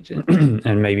appreciate,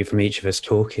 and maybe from each of us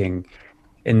talking,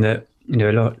 in that,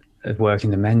 a lot of work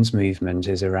in the men's movement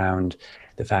is around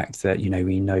the fact that,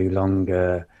 we no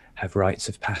longer have rites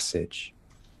of passage.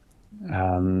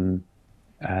 And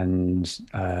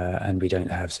we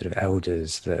don't have sort of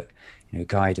elders that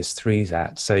guide us through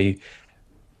that. So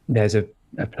there's a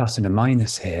plus and a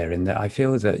minus here, in that I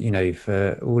feel that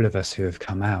for all of us who have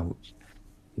come out,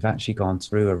 we've actually gone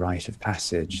through a rite of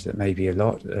passage that maybe a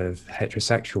lot of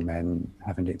heterosexual men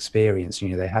haven't experienced.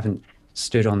 They haven't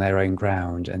stood on their own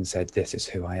ground and said, "This is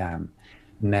who I am,"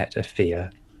 met a fear.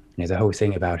 The whole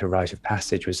thing about a rite of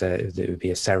passage was that it would be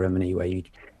a ceremony where you'd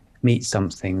meet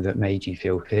something that made you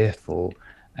feel fearful,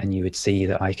 and you would see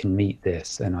that I can meet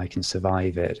this and I can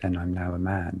survive it, and I'm now a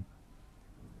man.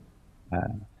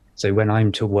 So when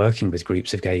I'm working with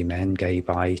groups of gay men, gay,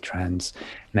 bi, trans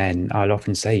men, I'll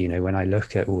often say, when I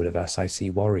look at all of us, I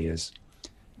see warriors.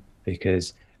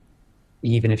 Because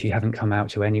even if you haven't come out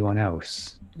to anyone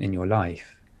else in your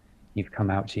life, you've come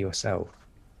out to yourself.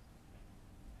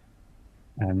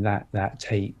 And that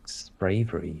takes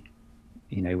bravery,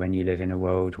 when you live in a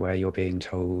world where you're being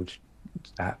told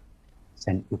that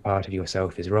central part of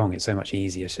yourself is wrong. It's so much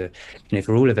easier to,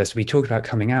 for all of us, we talk about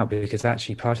coming out because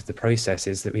actually part of the process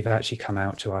is that we've actually come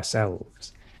out to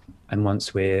ourselves. And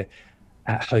once we're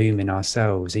at home in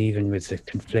ourselves, even with the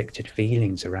conflicted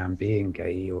feelings around being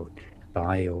gay or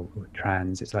bi or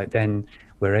trans, it's like then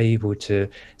we're able to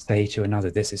say to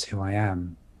another, "This is who I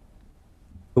am."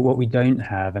 But what we don't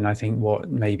have, and I think what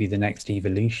maybe the next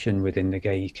evolution within the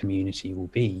gay community will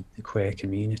be, the queer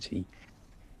community,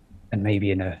 and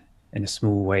maybe in a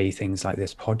small way things like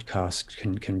this podcast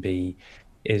can be,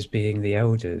 is being the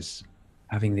elders,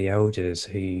 having the elders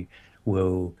who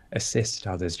will assist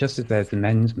others, just as there's the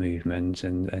men's movement,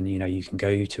 and you can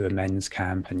go to a men's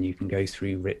camp and you can go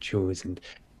through rituals and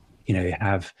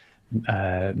have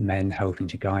men helping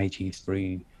to guide you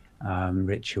through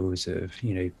rituals of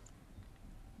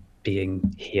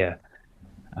being here.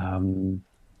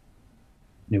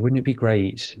 Wouldn't it be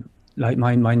great? Like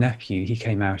my nephew, he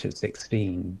came out at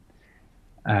 16,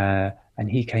 and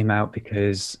he came out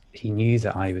because he knew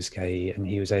that I was gay, and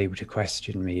he was able to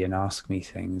question me and ask me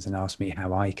things and ask me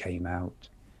how I came out.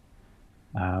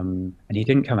 And he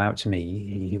didn't come out to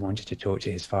me. He wanted to talk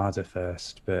to his father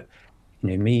first. But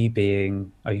me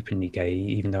being openly gay,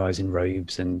 even though I was in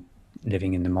robes and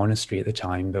living in the monastery at the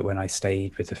time, but when I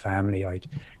stayed with the family, I'd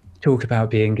talk about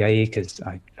being gay because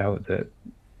I felt that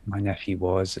my nephew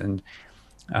was, and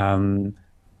I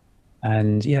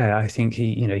think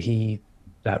he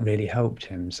that really helped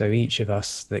him. So each of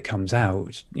us that comes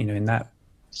out, in that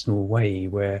small way,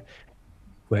 we're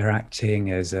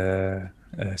acting as a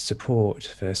support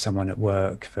for someone at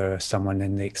work, for someone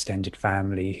in the extended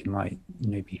family who might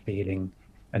be feeling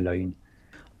alone.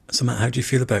 So Matt, how do you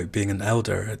feel about being an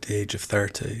elder at the age of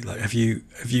 30? Like, have you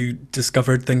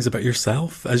discovered things about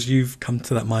yourself as you've come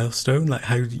to that milestone? Like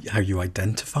how you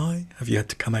identify? Have you had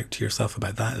to come out to yourself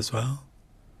about that as well?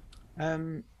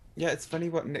 Um, yeah, it's funny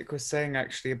what Nick was saying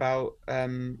actually about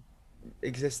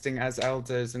existing as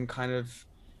elders and kind of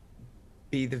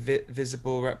be the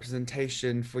visible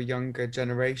representation for younger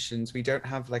generations. We don't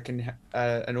have like an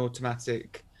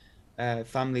automatic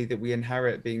family that we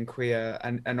inherit being queer,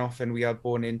 and often we are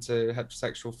born into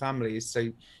heterosexual families. So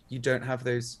you don't have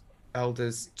those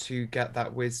elders to get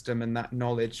that wisdom and that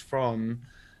knowledge from.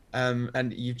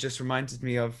 And you've just reminded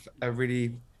me of a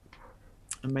really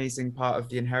amazing part of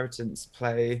the Inheritance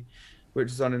play, which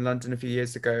was on in London a few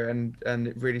years ago, and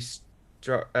it really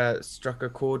struck a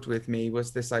chord with me.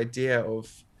 Was this idea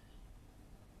of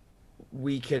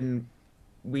we can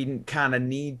and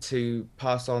need to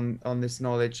pass on this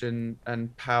knowledge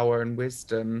and power and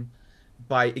wisdom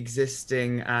by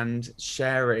existing and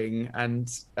sharing and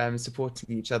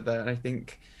supporting each other. And I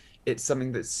think it's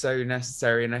something that's so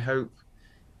necessary, and I hope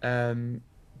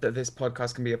that this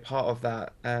podcast can be a part of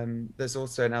that. There's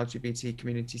also an LGBT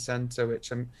community centre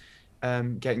which I'm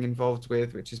getting involved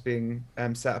with, which is being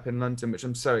set up in London, which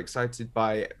I'm so excited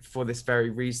by for this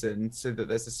very reason, so that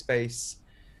there's a space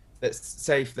that's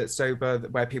safe, that's sober,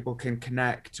 where people can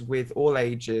connect with all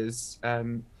ages.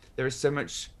 There is so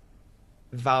much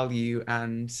value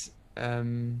and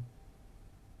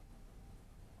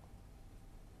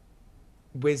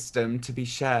wisdom to be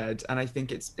shared, and I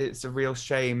think it's a real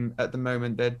shame at the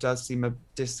moment there does seem a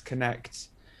disconnect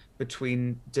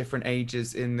between different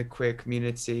ages in the queer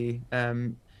community.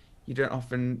 You don't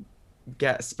often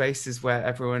get spaces where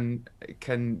everyone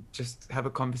can just have a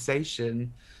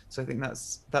conversation. So I think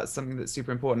that's something that's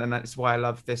super important, and that's why I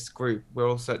love this group. We're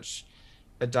all such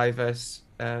a diverse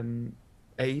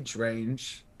age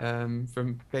range,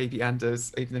 from baby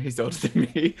Anders, even though he's older than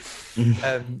me,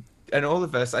 and all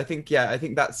of us. I think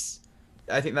that's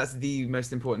the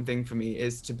most important thing for me,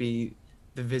 is to be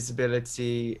the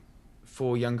visibility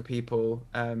for younger people,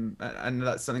 and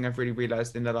that's something I've really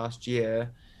realized in the last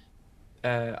year.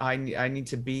 I need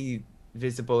to be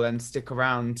visible and stick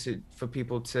around for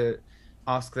people to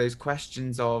ask those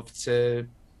questions of, to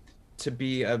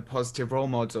be a positive role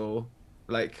model.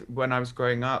 Like when I was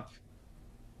growing up,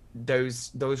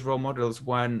 those role models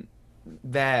weren't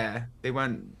there. They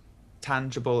weren't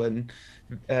tangible and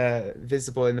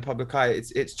visible in the public eye.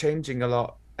 It's changing a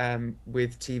lot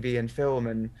with TV and film,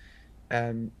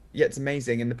 and yeah, it's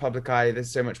amazing in the public eye.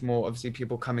 There's so much more, obviously,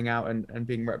 people coming out and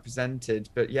being represented.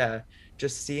 But yeah,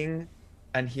 just seeing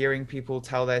and hearing people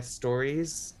tell their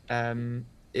stories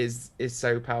is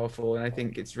so powerful, and I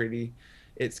think it's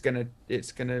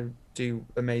gonna do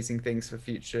amazing things for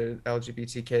future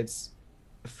LGBT kids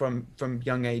from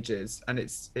young ages, and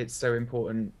it's so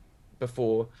important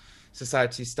before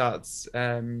society starts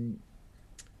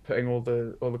putting all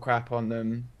the crap on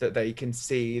them, that they can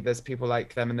see there's people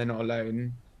like them and they're not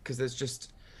alone. Because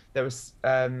there was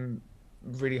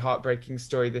really heartbreaking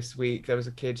story this week. There was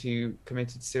a kid who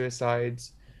committed suicide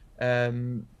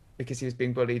because he was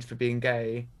being bullied for being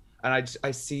gay, and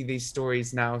I see these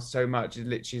stories now so much. It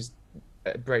literally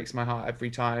it breaks my heart every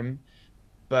time.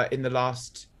 But in the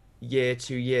last year,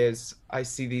 2 years, I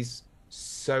see these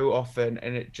so often,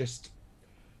 and it just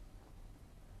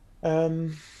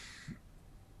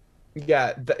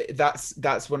yeah,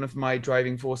 that's one of my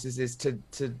driving forces, is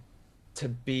to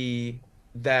be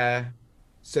there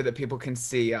so that people can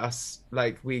see us,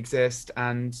 like we exist,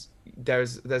 and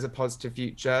there's a positive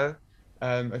future.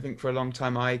 I think for a long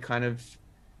time I kind of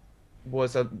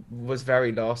was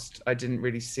very lost. I didn't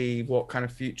really see what kind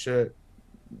of future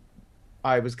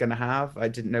I was going to have. I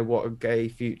didn't know what a gay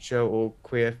future or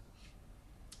queer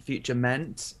future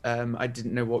meant. I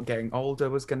didn't know what getting older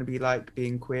was going to be like,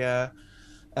 being queer.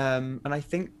 And I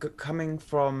think coming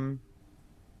from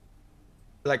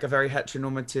like a very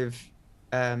heteronormative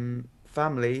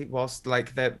family, whilst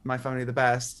like my family the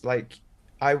best, like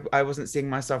I wasn't seeing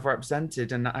myself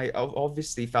represented, and I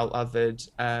obviously felt othered.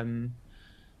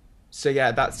 So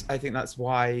yeah, I think that's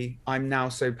why I'm now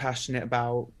so passionate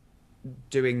about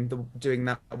doing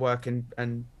that work,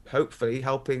 and hopefully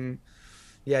helping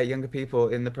younger people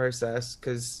in the process,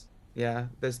 because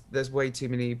there's way too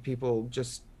many people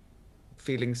just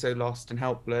feeling so lost and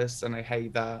helpless, and I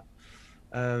hate that.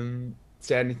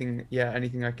 So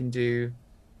anything I can do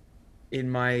in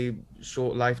my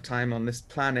short lifetime on this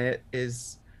planet,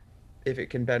 is if it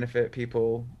can benefit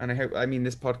people. And I mean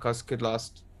this podcast could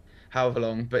last however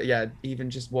long, but yeah, even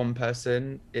just one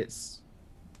person, that's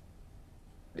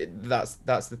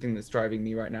the thing that's driving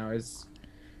me right now, is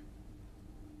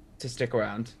to stick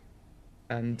around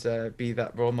and be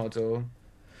that role model.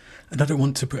 And I don't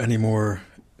want to put any more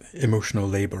emotional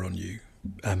labor on you,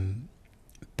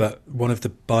 but one of the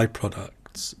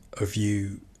byproducts of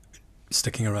you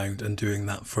sticking around and doing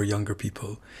that for younger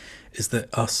people is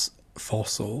that us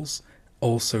fossils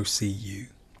also see you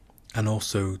and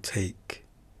also take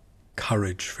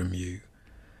courage from you.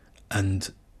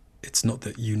 And it's not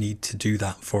that you need to do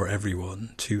that for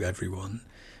everyone, to everyone,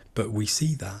 but we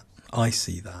see that. I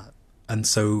see that. And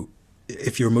so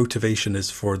if your motivation is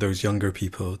for those younger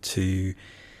people to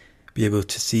be able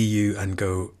to see you and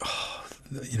go, oh,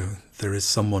 you know, there is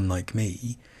someone like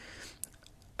me.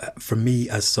 For me,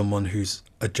 as someone who's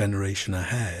a generation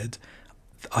ahead,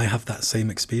 I have that same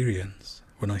experience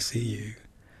when I see you.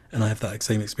 And I have that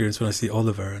same experience when I see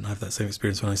Oliver, and I have that same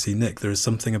experience when I see Nick. There is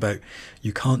something about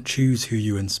you can't choose who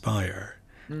you inspire.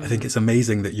 I think it's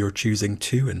amazing that you're choosing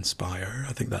to inspire.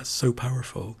 I think that's so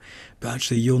powerful. But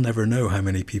actually, you'll never know how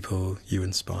many people you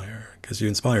inspire, because you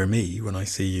inspire me when I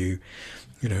see you,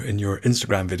 you know, in your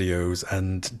Instagram videos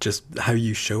and just how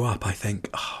you show up. I think,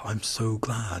 oh, I'm so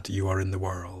glad you are in the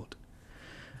world.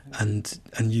 And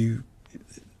you,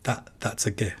 that's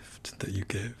a gift that you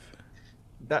give.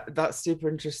 That's super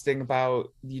interesting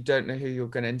about you don't know who you're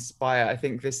going to inspire. I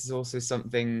think this is also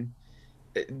something,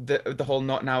 the whole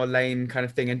not now Elaine kind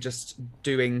of thing, and just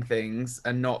doing things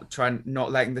and not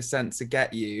letting the censor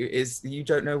get you, is you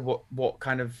don't know what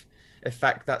kind of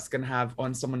effect that's going to have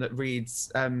on someone that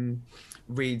reads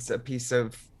a piece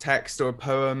of text or a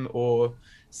poem or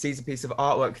sees a piece of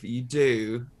artwork that you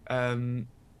do.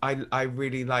 I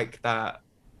really like that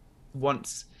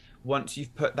once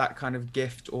you've put that kind of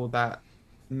gift or that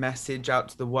message out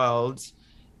to the world,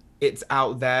 it's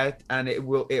out there and it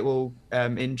will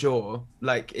endure.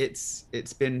 Like it's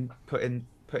been put in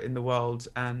the world.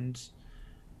 And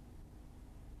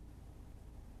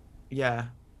yeah,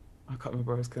 I can't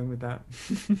remember where I was going with that.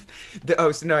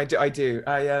 I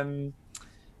do.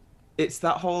 It's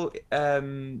that whole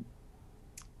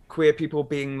queer people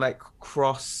being like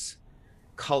cross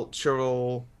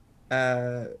cultural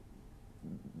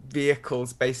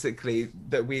vehicles, basically,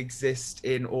 that we exist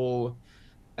in all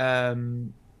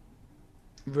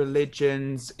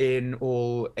religions, in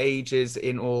all ages,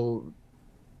 in all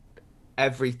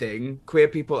everything. Queer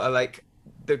people are like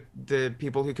the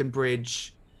people who can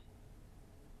bridge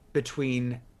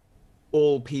between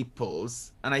all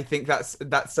peoples, and I think that's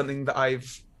something that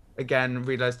I've again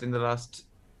realized in the last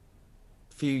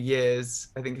few years.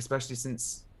 I think especially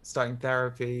since starting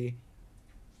therapy,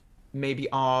 maybe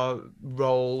our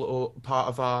role or part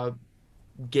of our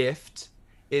gift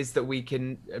is that we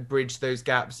can bridge those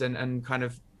gaps and kind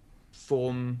of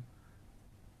form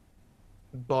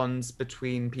bonds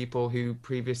between people who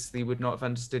previously would not have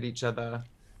understood each other.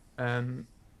 Yeah.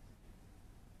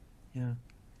 Are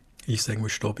you saying we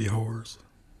should all be whores?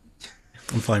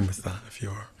 I'm fine with that if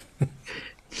you are.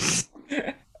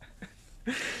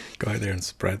 Go out there and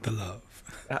spread the love.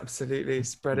 Absolutely.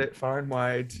 Spread it far and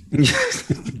wide.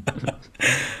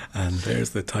 And there's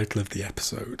the title of the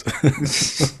episode.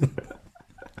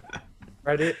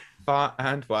 Spread it far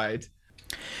and wide.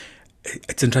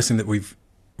 It's interesting that we've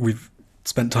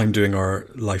spent time doing our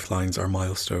lifelines, our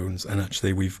milestones, and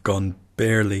actually we've gone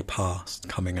barely past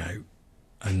coming out.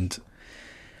 And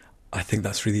I think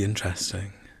that's really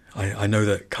interesting. I know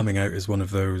that coming out is one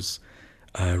of those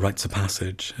rites of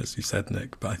passage, as you said,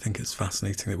 Nick, but I think it's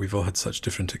fascinating that we've all had such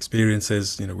different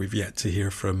experiences. You know, we've yet to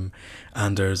hear from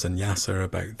Anders and Yasser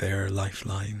about their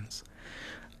lifelines.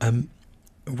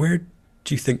 Where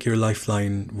do you think your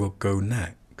lifeline will go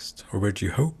next? Or where do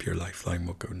you hope your lifeline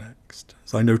will go next?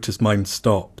 So I noticed mine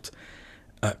stopped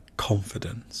at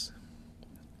confidence.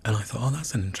 And I thought, oh,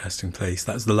 that's an interesting place.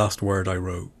 That's the last word I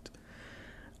wrote.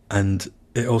 And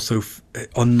it also,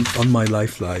 on my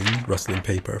lifeline, rustling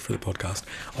paper for the podcast,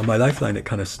 on my lifeline it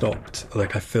kind of stopped,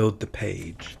 like I filled the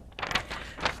page.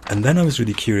 And then I was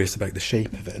really curious about the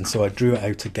shape of it, and so I drew it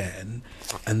out again.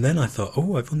 And then I thought,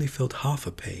 oh, I've only filled half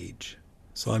a page.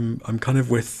 So I'm kind of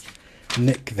with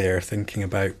Nick there, thinking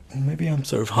about, well, maybe I'm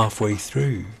sort of halfway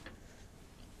through.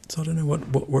 So I don't know,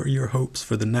 what were your hopes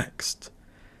for the next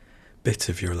bit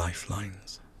of your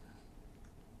lifelines?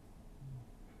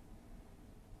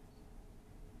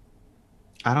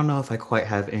 I don't know if I quite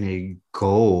have any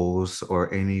goals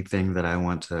or anything that I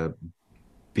want to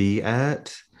be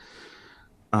at.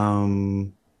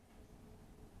 I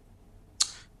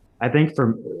think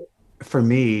for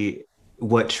me,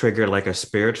 what triggered like a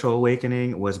spiritual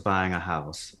awakening was buying a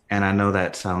house. And I know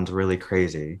that sounds really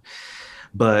crazy,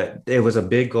 but it was a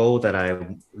big goal that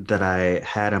I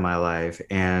had in my life.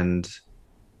 And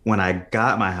when I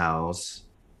got my house,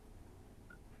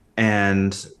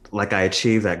 and like I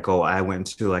achieved that goal, I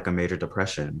went into like a major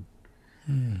depression.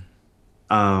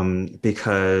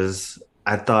 Because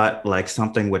I thought like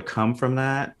something would come from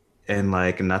that, and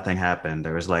like nothing happened.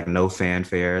 There was like no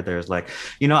fanfare. There's like,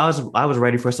 I was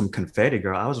ready for some confetti,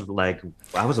 girl. I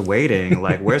was waiting,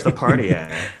 like, where's the party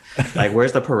at? Like,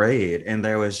 where's the parade? And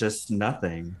there was just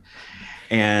nothing.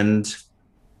 And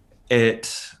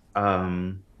it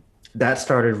that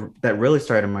really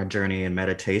started my journey in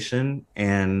meditation,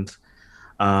 and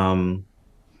um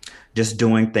just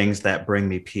doing things that bring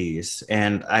me peace.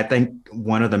 And I think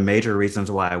one of the major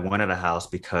reasons why I wanted a house,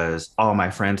 because all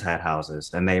my friends had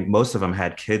houses, and most of them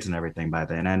had kids and everything by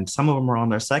then. And some of them were on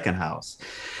their second house.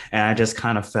 And I just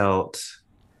kind of felt,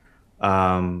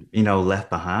 left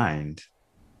behind.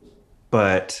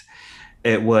 But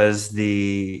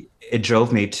it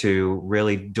drove me to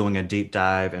really doing a deep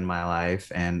dive in my life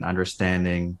and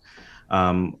understanding.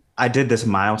 I did this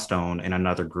milestone in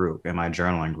another group, in my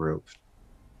journaling group,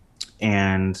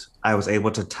 and I was able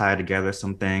to tie together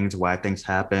some things, why things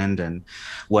happened and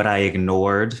what I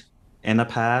ignored in the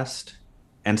past.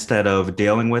 Instead of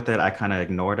dealing with it, I kind of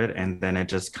ignored it, and then it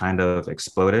just kind of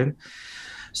exploded.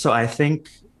 So I think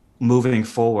moving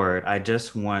forward, I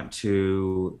just want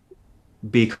to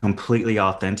be completely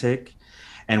authentic.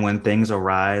 And when things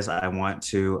arise, I want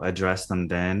to address them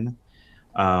then,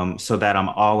 so that I'm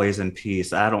always in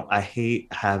peace. I hate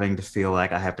having to feel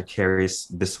like I have to carry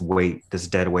this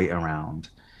dead weight around.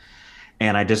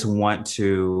 And I just want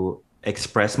to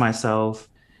express myself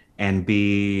and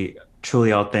be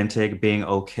truly authentic, being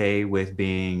okay with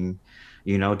being,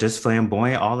 just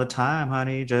flamboyant all the time,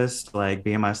 honey, just like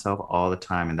being myself all the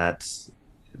time. And that's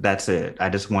it. I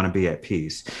just want to be at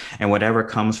peace. And whatever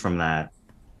comes from that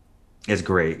is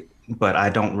great, but I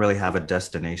don't really have a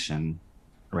destination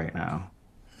right now.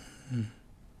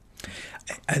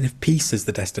 And if peace is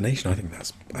the destination, I think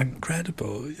that's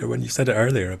incredible. When you said it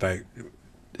earlier about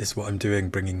is what I'm doing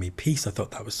bringing me peace, I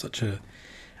thought that was such a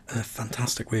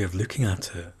fantastic way of looking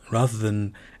at it, rather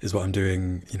than is what I'm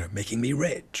doing, making me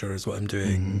rich, or is what I'm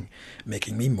doing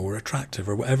making me more attractive,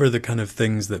 or whatever the kind of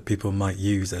things that people might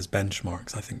use as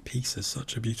benchmarks. I think peace is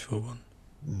such a beautiful one.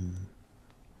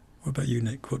 What about you,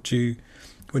 Nick?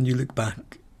 When you look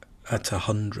back at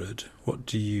 100, what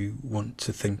do you want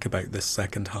to think about this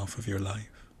second half of your life?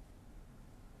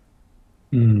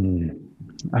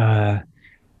 I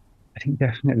think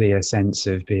definitely a sense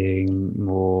of being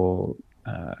more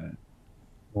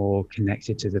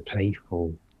connected to the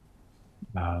playful.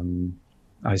 I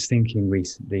was thinking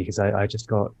recently, because I just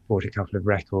bought a couple of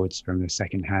records from a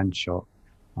second-hand shop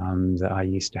that I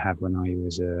used to have when I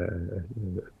was a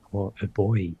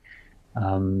boy.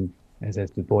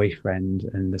 There's The Boyfriend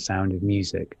and The Sound of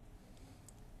Music,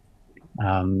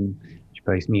 which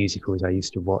both musicals I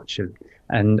used to watch,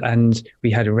 and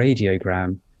we had a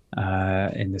radiogram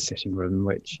in the sitting room,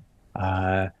 which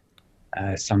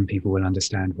some people will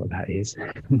understand what that is.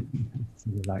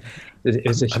 Like,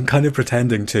 I'm kind of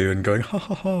pretending to and going, ha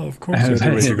ha ha, of course you're the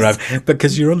radiogram,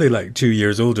 because you're only like 2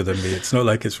 years older than me. It's not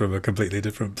like it's from a completely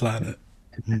different planet.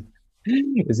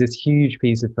 It was this huge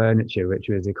piece of furniture, which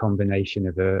was a combination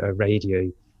of a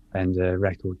radio and a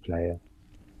record player,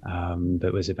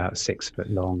 that was about 6 foot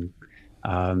long.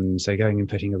 So going and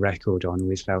putting a record on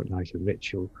always felt like a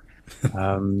ritual.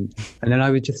 And then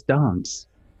I would just dance.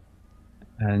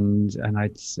 And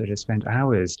I'd sort of spent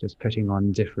hours just putting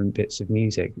on different bits of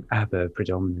music, ABBA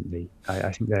predominantly.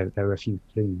 I think there were a few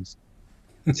clues,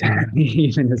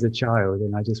 even as a child,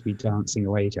 and I'd just be dancing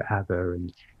away to ABBA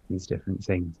and these different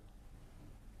things.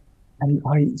 And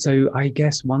I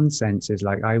guess one sense is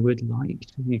like, I would like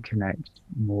to connect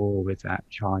more with that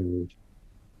child.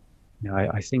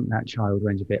 I think that child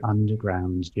went a bit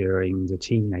underground during the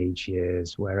teenage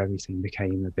years, where everything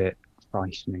became a bit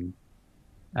frightening.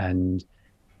 And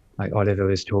like Oliver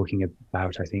was talking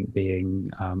about, I think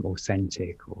being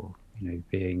authentic, or,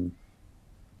 being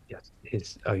just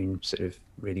his own sort of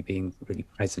being really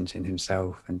present in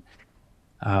himself.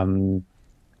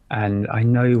 And I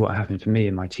know what happened for me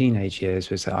in my teenage years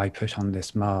was that I put on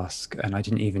this mask, and I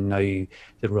didn't even know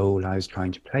the role I was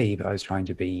trying to play, but I was trying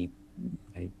to be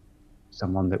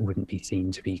someone that wouldn't be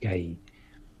seen to be gay.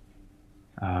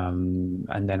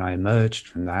 And then I emerged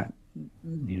from that,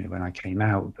 when I came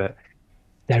out. But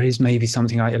there is maybe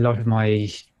something, a lot of my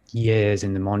years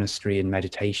in the monastery and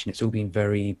meditation, it's all been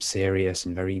very serious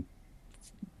and very,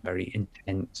 very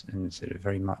intense, and sort of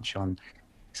very much on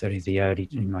sort of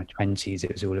in my 20s,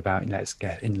 it was all about let's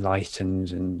get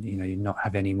enlightened and, not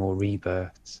have any more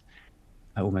rebirths,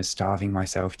 almost starving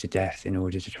myself to death in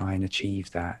order to try and achieve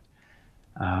that.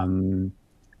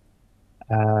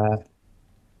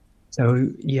 So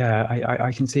yeah,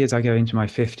 I can see as I go into my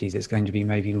 50s, it's going to be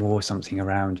maybe more something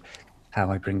around how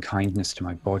I bring kindness to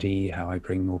my body, how I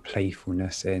bring more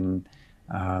playfulness in,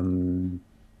 how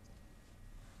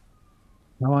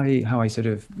I sort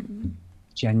of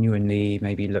genuinely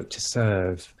maybe look to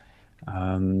serve.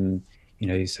 You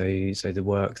know, so the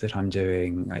work that I'm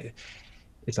doing,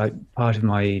 it's like part of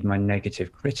my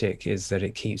negative critic is that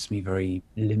it keeps me very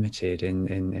limited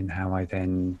in how I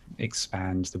then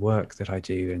expand the work that I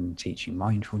do in teaching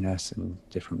mindfulness and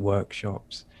different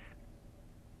workshops.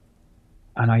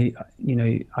 And you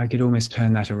know, I could almost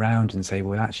turn that around and say,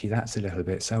 well, actually, that's a little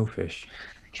bit selfish,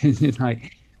 because it's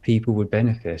like people would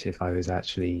benefit if I was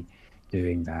actually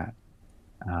doing that.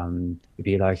 It'd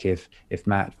be like if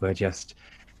Matt were just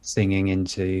singing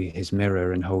into his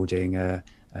mirror and holding a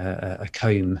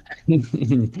comb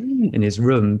in his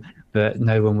room, but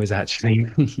no one was actually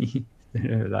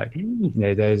like, you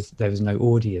know, there was no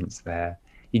audience there.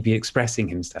 He'd be expressing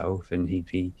himself and he'd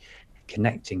be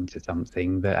connecting to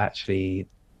something, but actually,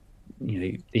 you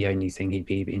know, the only thing he'd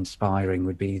be inspiring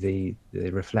would be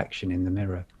the reflection in the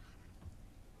mirror.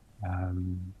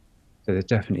 So there's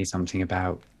definitely something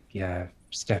about, yeah,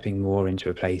 stepping more into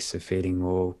a place of feeling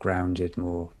more grounded,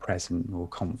 more present, more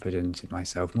confident in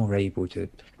myself, more able to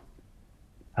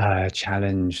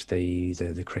challenge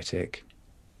the critic.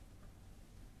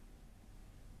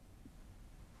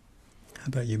 How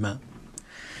about you, Matt?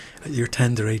 At your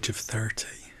tender age of 30,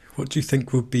 what do you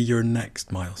think will be your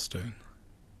next milestone?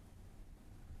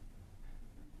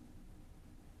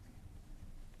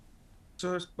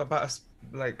 Sure about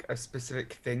like a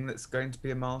specific thing that's going to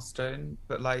be a milestone,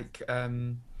 but like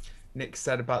Nick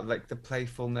said about like the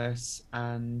playfulness,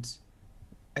 and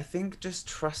I think just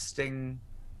trusting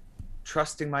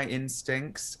my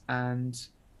instincts and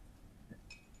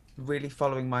really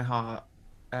following my heart,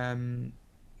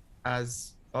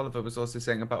 as Oliver was also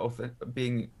saying about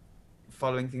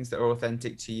following things that are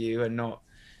authentic to you and not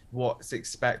what's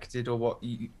expected or what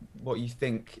you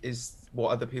think is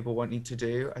what other people want you to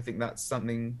do. I think that's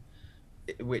something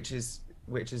which is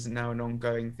now an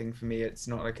ongoing thing for me. It's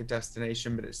not like a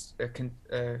destination, but it's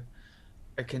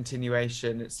a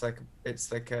continuation. It's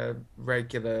like a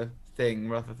regular thing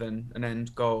rather than an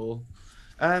end goal.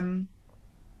 Yeah,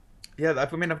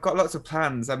 I mean, I've got lots of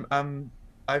plans.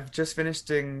 I've just finished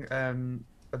doing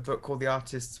a book called The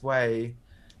Artist's Way,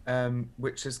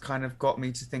 which has kind of got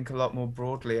me to think a lot more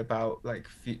broadly about like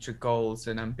future goals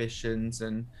and ambitions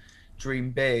and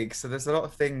dream big. So there's a lot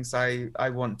of things I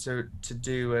want to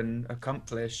do and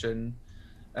accomplish, and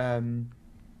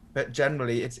but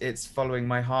generally it's following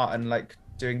my heart and like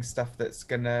doing stuff that's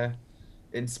gonna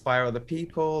inspire other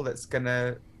people, that's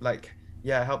gonna like,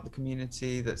 yeah, help the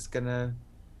community, that's gonna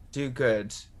do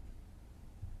good.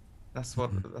 That's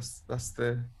what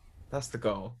that's the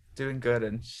goal. Doing good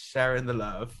and sharing the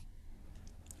love.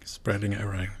 Spreading it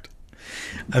around.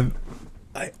 Um,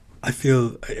 I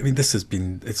feel, I mean, this has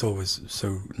been, it's always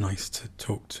so nice to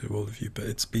talk to all of you, but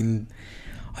it's been,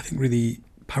 I think, really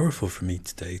powerful for me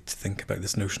today to think about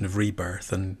this notion of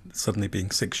rebirth and suddenly being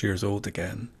 6 years old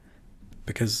again.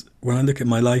 Because when I look at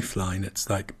my lifeline, it's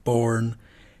like born,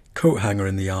 coat hanger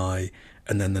in the eye,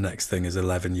 and then the next thing is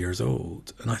 11 years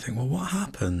old. And I think, well, what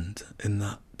happened in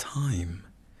that time?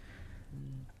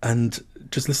 And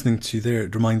just listening to you there,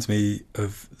 it reminds me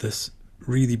of this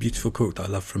really beautiful quote that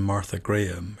I love from Martha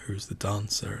Graham, who's the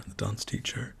dancer, the dance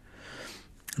teacher.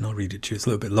 And I'll read it to you. It's a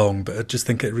little bit long, but I just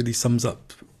think it really sums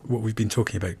up what we've been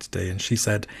talking about today. And she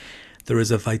said, there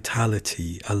is a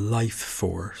vitality, a life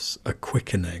force, a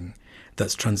quickening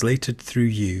that's translated through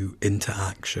you into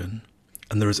action.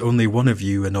 And there is only one of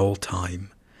you in all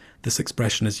time. This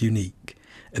expression is unique.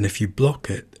 And if you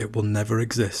block it, it will never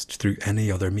exist through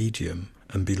any other medium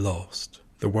and be lost.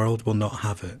 The world will not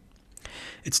have it.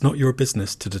 It's not your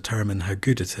business to determine how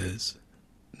good it is,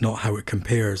 not how it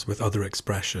compares with other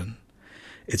expression.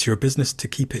 It's your business to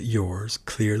keep it yours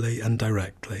clearly and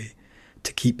directly,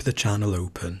 to keep the channel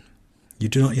open. You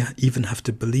do not even have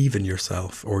to believe in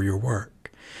yourself or your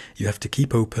work. You have to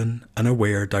keep open and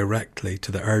aware directly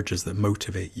to the urges that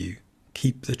motivate you.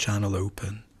 Keep the channel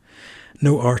open.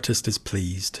 No artist is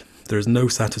pleased. There is no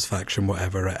satisfaction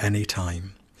whatever at any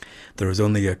time. There is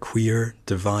only a queer,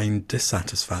 divine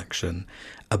dissatisfaction,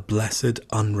 a blessed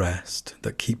unrest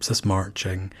that keeps us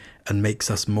marching and makes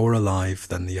us more alive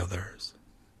than the others.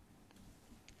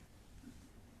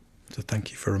 So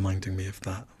thank you for reminding me of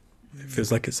that. It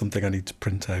feels like it's something I need to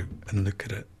print out and look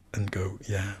at it and go,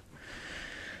 yeah,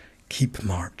 keep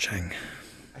marching.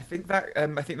 I think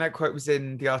that quote was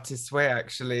in The Artist's Way,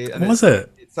 actually. And Was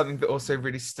it? It's something that also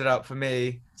really stood out for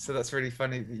me. So that's really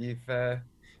funny that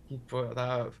you've brought that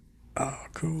up. Oh,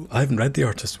 cool. I haven't read The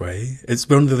Artist's Way. It's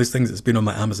one of those things that's been on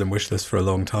my Amazon wish list for a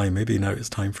long time. Maybe now it's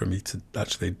time for me to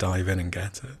actually dive in and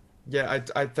get it. Yeah,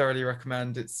 I thoroughly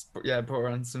recommend. It's yeah, brought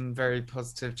around some very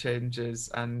positive changes,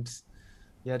 and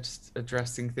yeah, just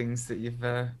addressing things that you've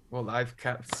well, that I've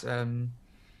kept on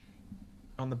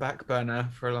the back burner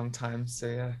for a long time. So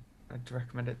yeah, I'd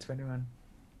recommend it to anyone.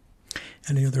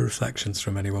 Any other reflections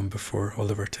from anyone before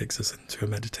Oliver takes us into a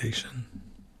meditation?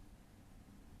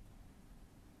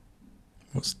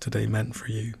 What's today meant for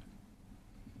you?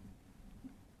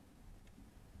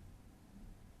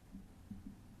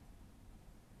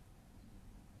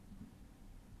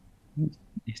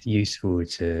 It's useful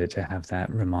to have that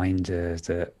reminder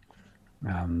that,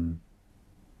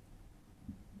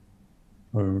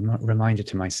 or a reminder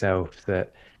to myself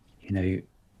that, you know,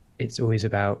 it's always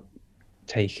about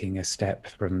taking a step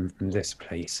from this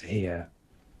place here.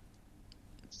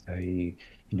 So, you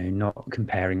know, not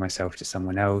comparing myself to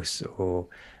someone else, or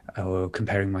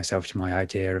comparing myself to my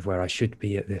idea of where I should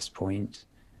be at this point,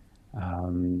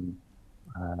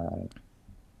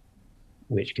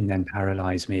 which can then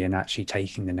paralyze me in actually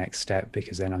taking the next step,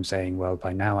 because then I'm saying, well,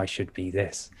 by now I should be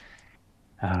this.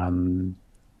 And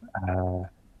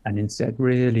instead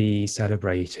really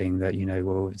celebrating that, you know,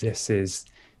 well, this is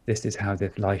how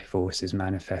this life force is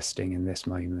manifesting in this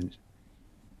moment.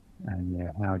 And you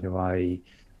know, how do I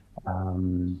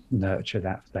nurture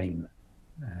that flame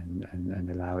and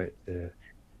allow it to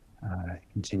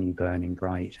continue burning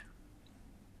bright.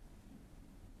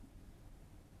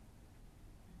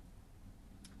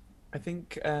 I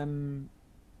think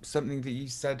something that you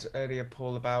said earlier,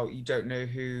 Paul, about you don't know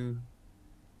who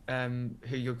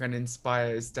you're going to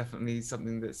inspire is definitely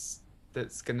something that's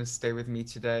going to stay with me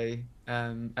today.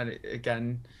 And it,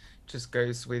 again, just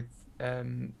goes with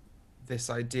this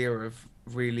idea of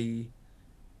really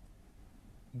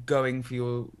going for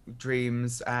your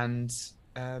dreams and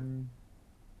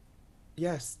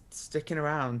yes, sticking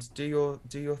around, do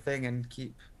your thing, and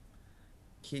keep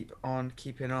on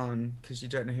keeping on, because you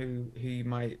don't know who you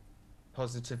might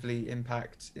positively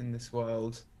impact in this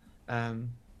world. And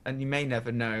you may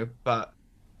never know, but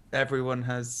everyone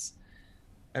has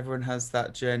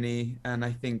that journey, and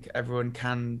I think everyone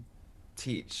can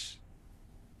teach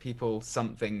people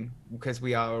something, because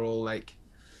we are all like,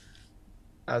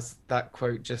 as that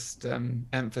quote just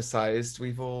emphasized,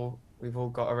 we've all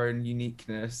got our own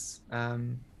uniqueness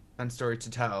and story to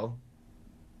tell.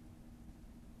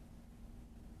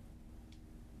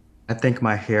 I think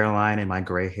my hairline and my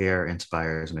gray hair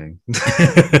inspires me.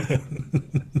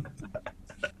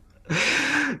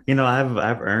 You know,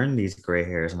 I've earned these gray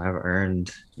hairs, and I've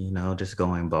earned, you know, just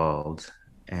going bald.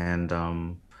 And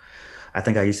I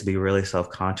think I used to be really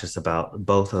self-conscious about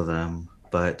both of them,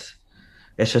 but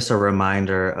it's just a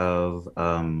reminder of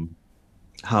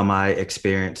how my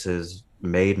experiences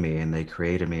made me, and they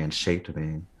created me and shaped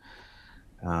me.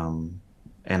 Um,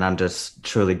 and I'm just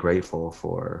truly grateful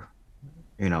for,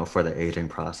 you know, for the aging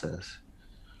process,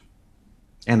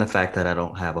 and the fact that I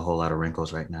don't have a whole lot of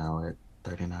wrinkles right now at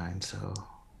 39. So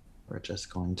we're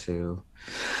just going to,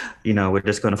 you know, we're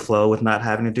just going to flow with not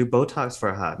having to do Botox for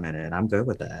a hot minute. I'm good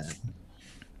with that.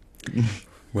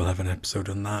 We'll have an episode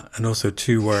on that. And also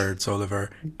 2 words,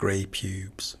 Oliver: grey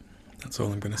pubes. That's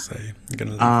all I'm going to say. I'm going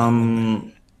to leave that one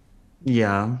there.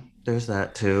 Yeah, there's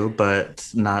that too, but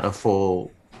not a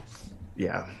full,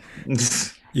 yeah.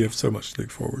 You have so much to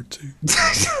look forward to.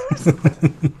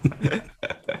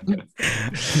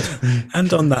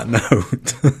 And on that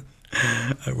note,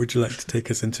 would you like to take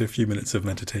us into a few minutes of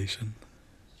meditation?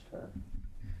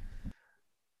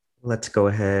 Let's go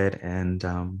ahead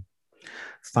and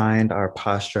find our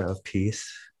posture of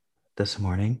peace this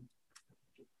morning,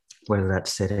 whether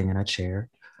that's sitting in a chair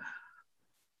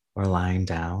or lying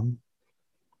down,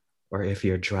 or if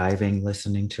you're driving,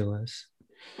 listening to us.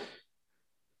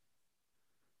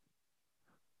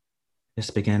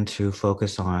 Just begin to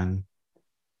focus on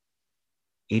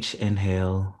each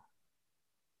inhale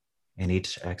and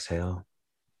each exhale.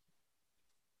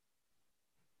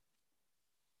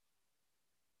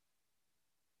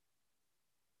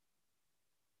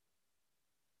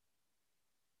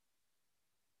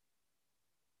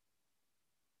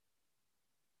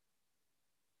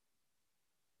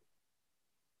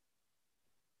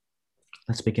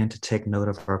 Let's begin to take note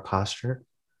of our posture.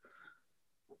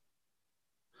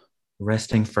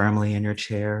 Resting firmly in your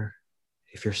chair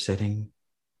if you're sitting.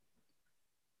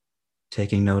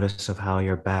 Taking notice of how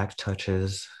your back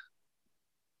touches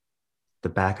the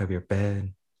back of your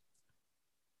bed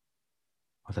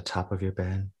or the top of your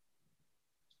bed.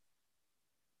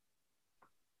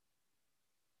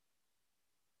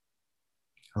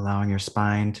 Allowing your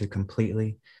spine to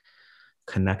completely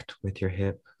Connect with your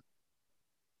hip.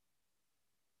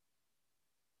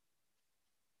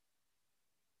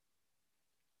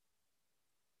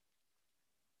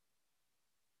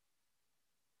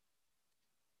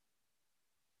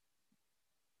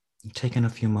 Taking a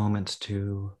few moments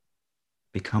to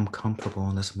become comfortable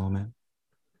in this moment.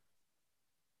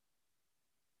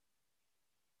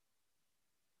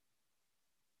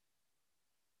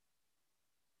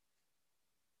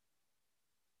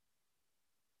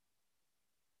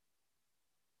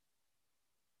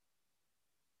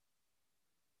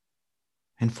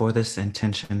 And for this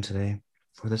intention today,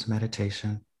 for this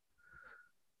meditation,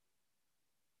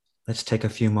 let's take a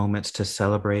few moments to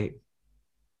celebrate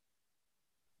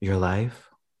your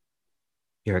life,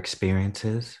 your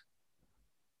experiences,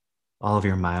 all of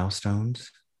your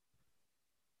milestones.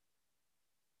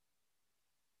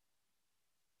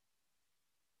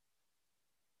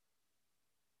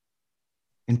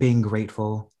 And being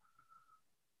grateful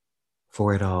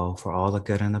for it all, for all the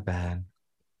good and the bad,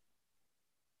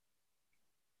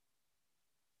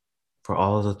 for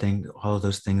all of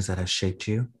those things that have shaped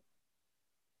you,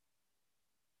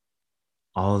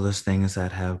 all of those things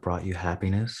that have brought you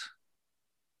happiness,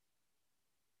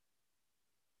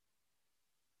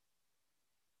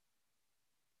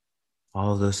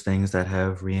 all of those things that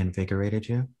have reinvigorated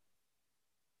you.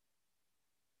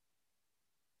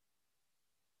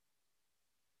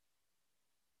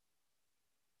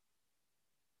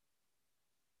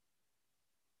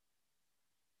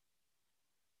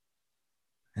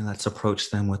 And let's approach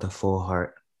them with a full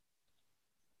heart.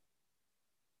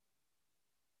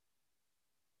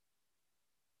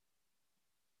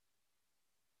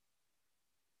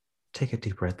 Take a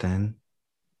deep breath in.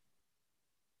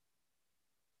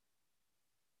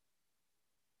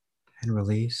 And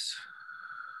release.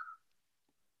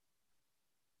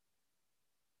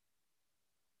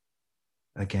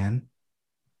 Again.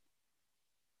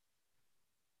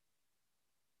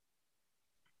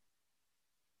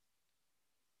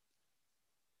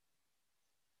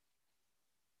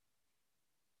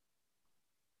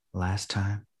 Last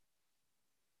time.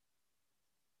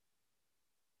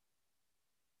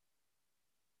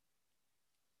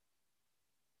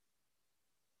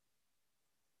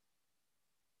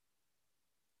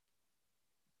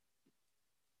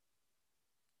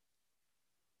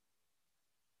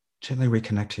 Gently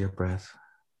reconnect to your breath.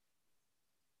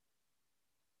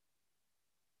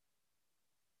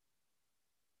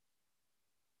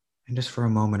 And just for a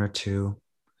moment or two,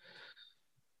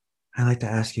 I'd like to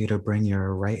ask you to bring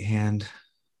your right hand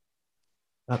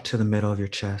up to the middle of your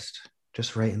chest,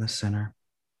 just right in the center.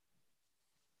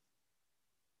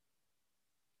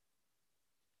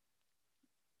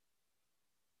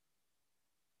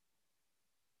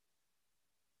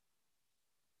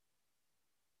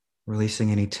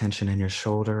 Releasing any tension in your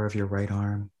shoulder of your right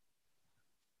arm,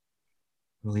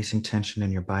 releasing tension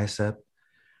in your bicep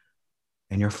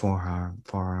and your forearm,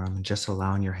 and just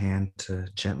allowing your hand to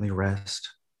gently rest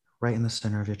right in the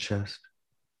center of your chest.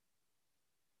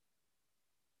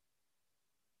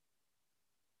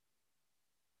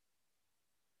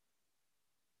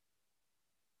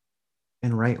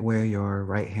 And right where your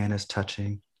right hand is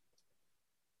touching,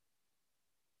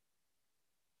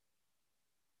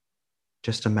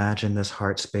 just imagine this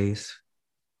heart space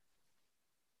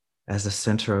as the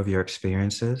center of your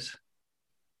experiences,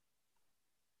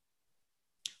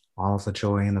 all of the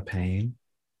joy and the pain,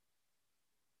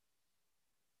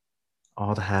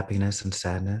 all the happiness and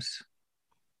sadness.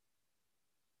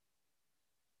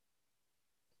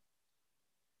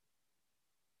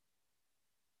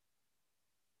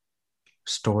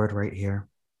 Stored right here.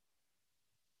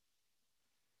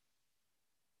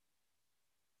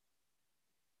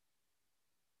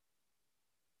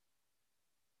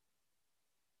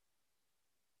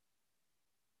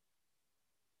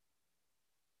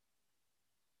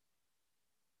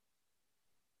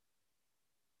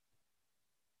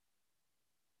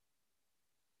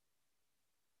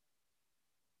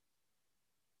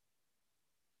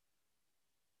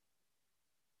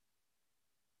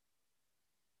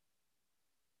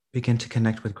 Begin to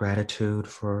connect with gratitude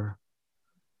for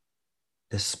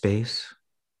this space.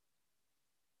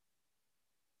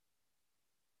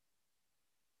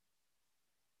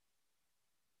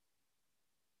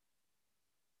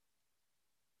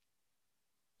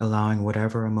 Allowing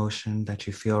whatever emotion that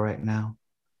you feel right now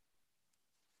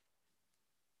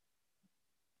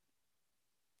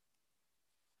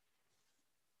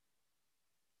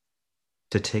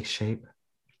to take shape.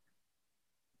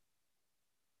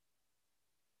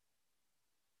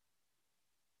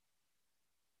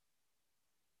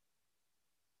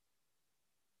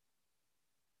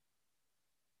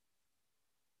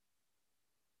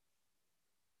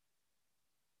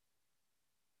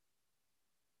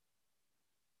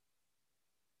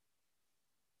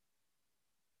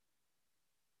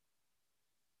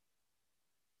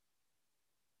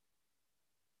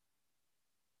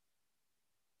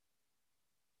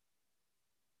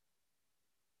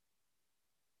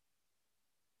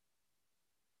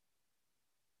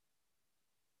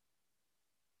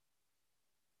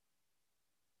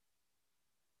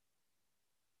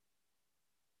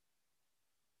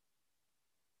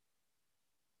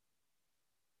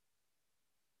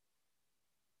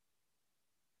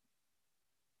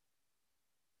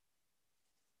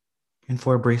 And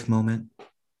for a brief moment,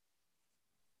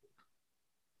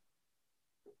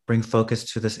 bring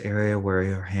focus to this area where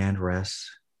your hand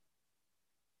rests.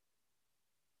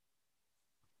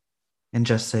 And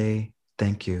just say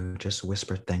thank you. Just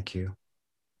whisper thank you.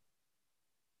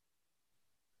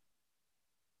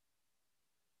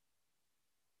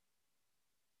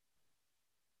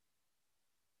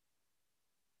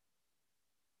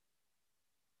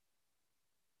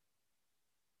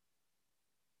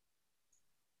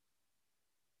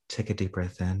 Take a deep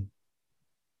breath in.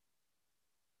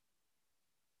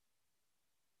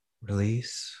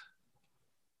 Release.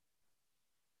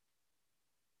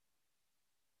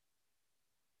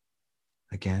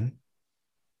 Again.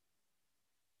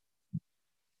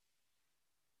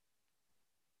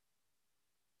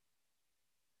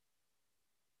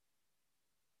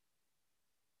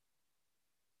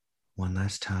 One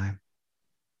last time.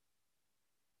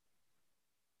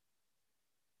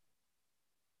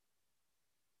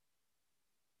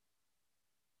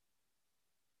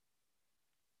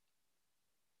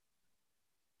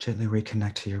 Gently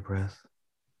reconnect to your breath.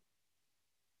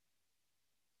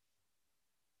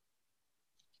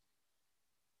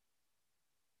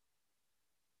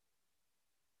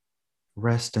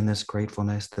 Rest in this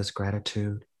gratefulness, this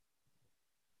gratitude.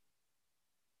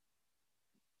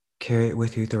 Carry it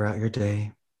with you throughout your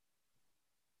day,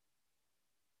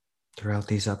 throughout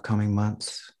these upcoming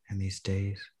months and these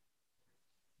days,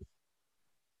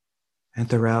 and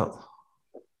throughout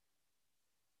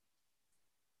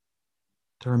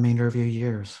the remainder of your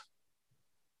years,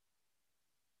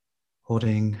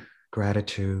 holding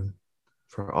gratitude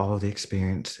for all of the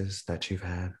experiences that you've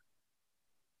had.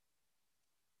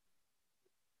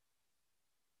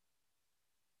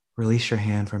 Release your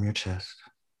hand from your chest.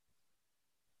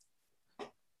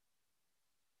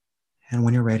 And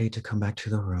when you're ready to come back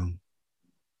to the room,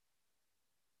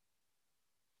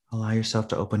 allow yourself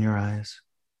to open your eyes,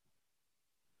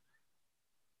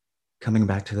 coming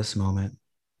back to this moment.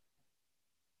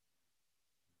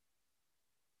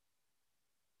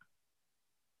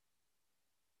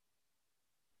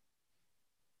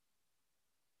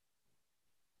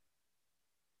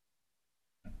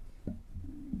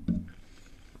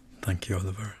 Thank you,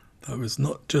 Oliver. That was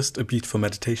not just a beautiful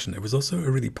meditation, it was also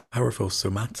a really powerful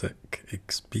somatic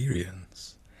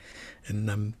experience.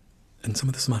 In some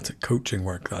of the somatic coaching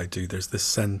work that I do, there's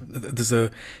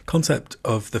a concept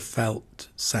of the felt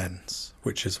sense,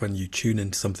 which is when you tune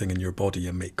into something in your body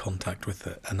and make contact with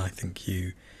it. And I think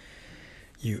you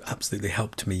absolutely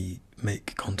helped me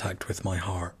make contact with my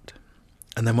heart.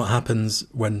 And then what happens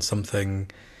when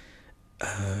something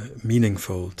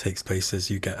meaningful takes place is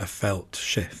you get a felt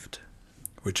shift,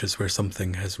 which is where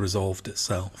something has resolved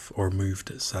itself or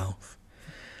moved itself.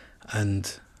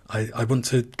 And I want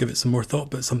to give it some more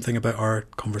thought, but something about our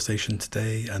conversation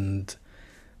today and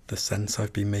the sense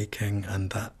I've been making and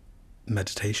that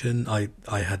meditation, I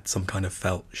had some kind of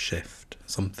felt shift,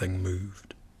 something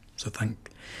moved. So thank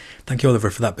you,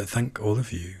 Oliver, for that, but thank all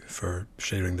of you for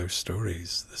sharing those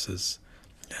stories. This is,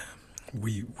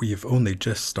 we have only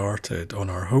just started on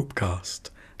our Hopecast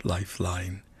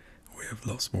Lifeline. We have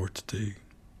lots more to do.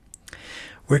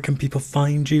 Where can people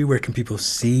find you? Where can people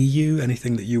see you?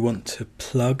 Anything that you want to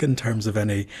plug in terms of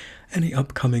any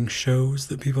upcoming shows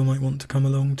that people might want to come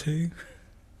along to?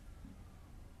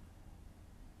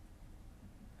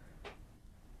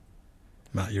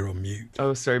 Matt, you're on mute.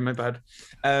 Oh, sorry, my bad.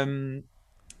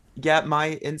 Yeah,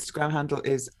 my Instagram handle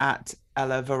is at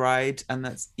Ella Veride, and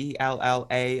that's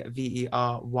ELLAVERYDE.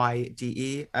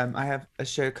 I have a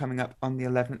show coming up on the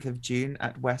 11th of June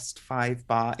at West 5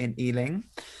 Bar in Ealing.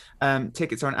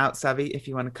 Tickets are on Outsavvy if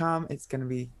you want to come. It's going to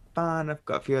be fun. I've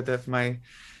got a few other of my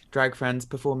drag friends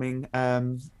performing.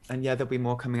 And yeah, there'll be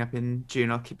more coming up in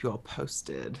June. I'll keep you all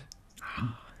posted.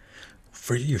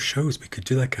 For your shows, we could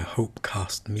do like a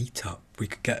Hopecast meetup. We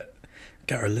could get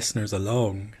our listeners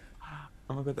along.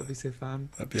 Oh my God, that'd be so fun.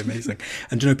 That'd be amazing.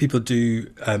 And you know, people do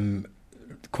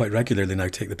quite regularly now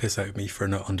take the piss out of me for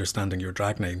not understanding your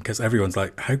drag name, because everyone's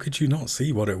like, how could you not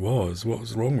see what it was? What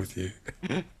was wrong with you?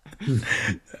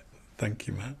 Thank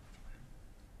you, Matt.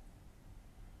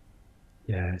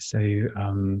 Yeah, so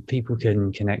people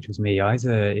can connect with me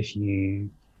either if you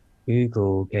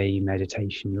Google Gay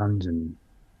Meditation London.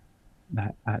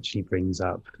 That actually brings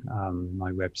up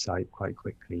my website quite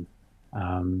quickly.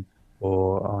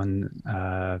 Or on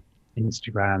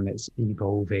Instagram, it's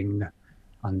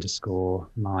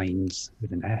evolving_minds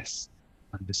with an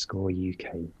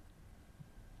S_UK.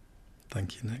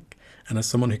 Thank you, Nick. And as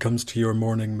someone who comes to your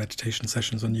morning meditation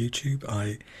sessions on YouTube,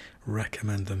 I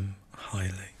recommend them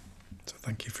highly. So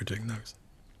thank you for doing those.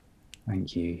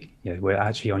 Thank you. Yeah, we're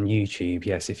actually on YouTube.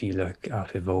 Yes, if you look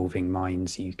up Evolving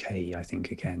Minds UK, I think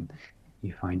again,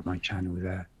 you find my channel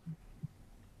there.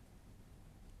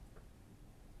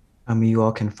 You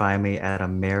all can find me at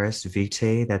Amaris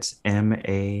Vitae. That's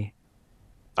Amaris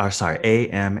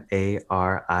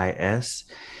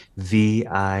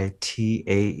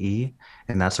Vitae,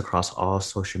 and that's across all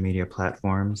social media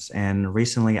platforms. And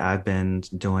recently, I've been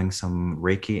doing some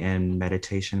Reiki and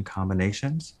meditation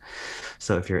combinations.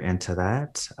 So if you're into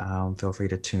that, feel free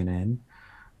to tune in.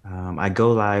 I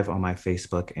go live on my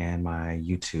Facebook and my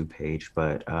YouTube page,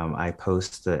 but I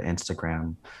post the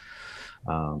Instagram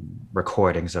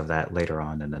recordings of that later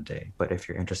on in the day. But if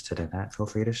you're interested in that, feel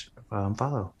free to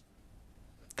follow.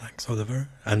 Thanks, Oliver.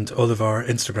 And all of our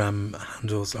Instagram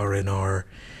handles are in our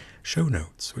show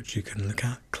notes, which you can look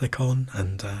at, click on,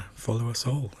 and follow us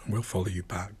all. We'll follow you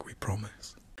back, we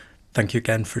promise. Thank you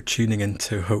again for tuning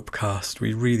into Hopecast.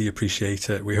 We really appreciate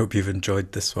it. We hope you've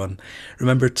enjoyed this one.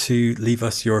 Remember to leave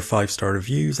us your 5-star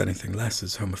reviews. Anything less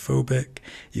is homophobic.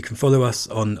 You can follow us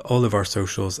on all of our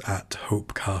socials at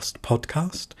Hopecast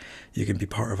Podcast. You can be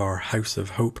part of our House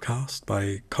of Hopecast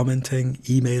by commenting,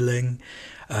 emailing.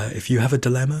 If you have a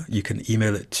dilemma, you can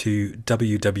email it to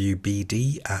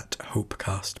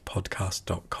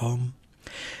wwbd@hopecastpodcast.com.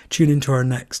 Tune into our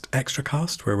next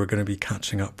Extracast, where we're going to be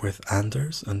catching up with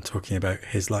Anders and talking about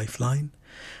his lifeline.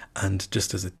 And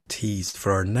just as a tease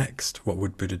for our next What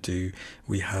Would Buddha Do,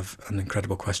 we have an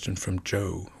incredible question from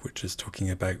Joe, which is talking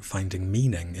about finding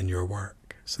meaning in your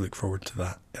work. So look forward to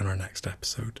that in our next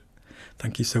episode.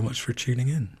 Thank you so much for tuning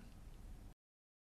in.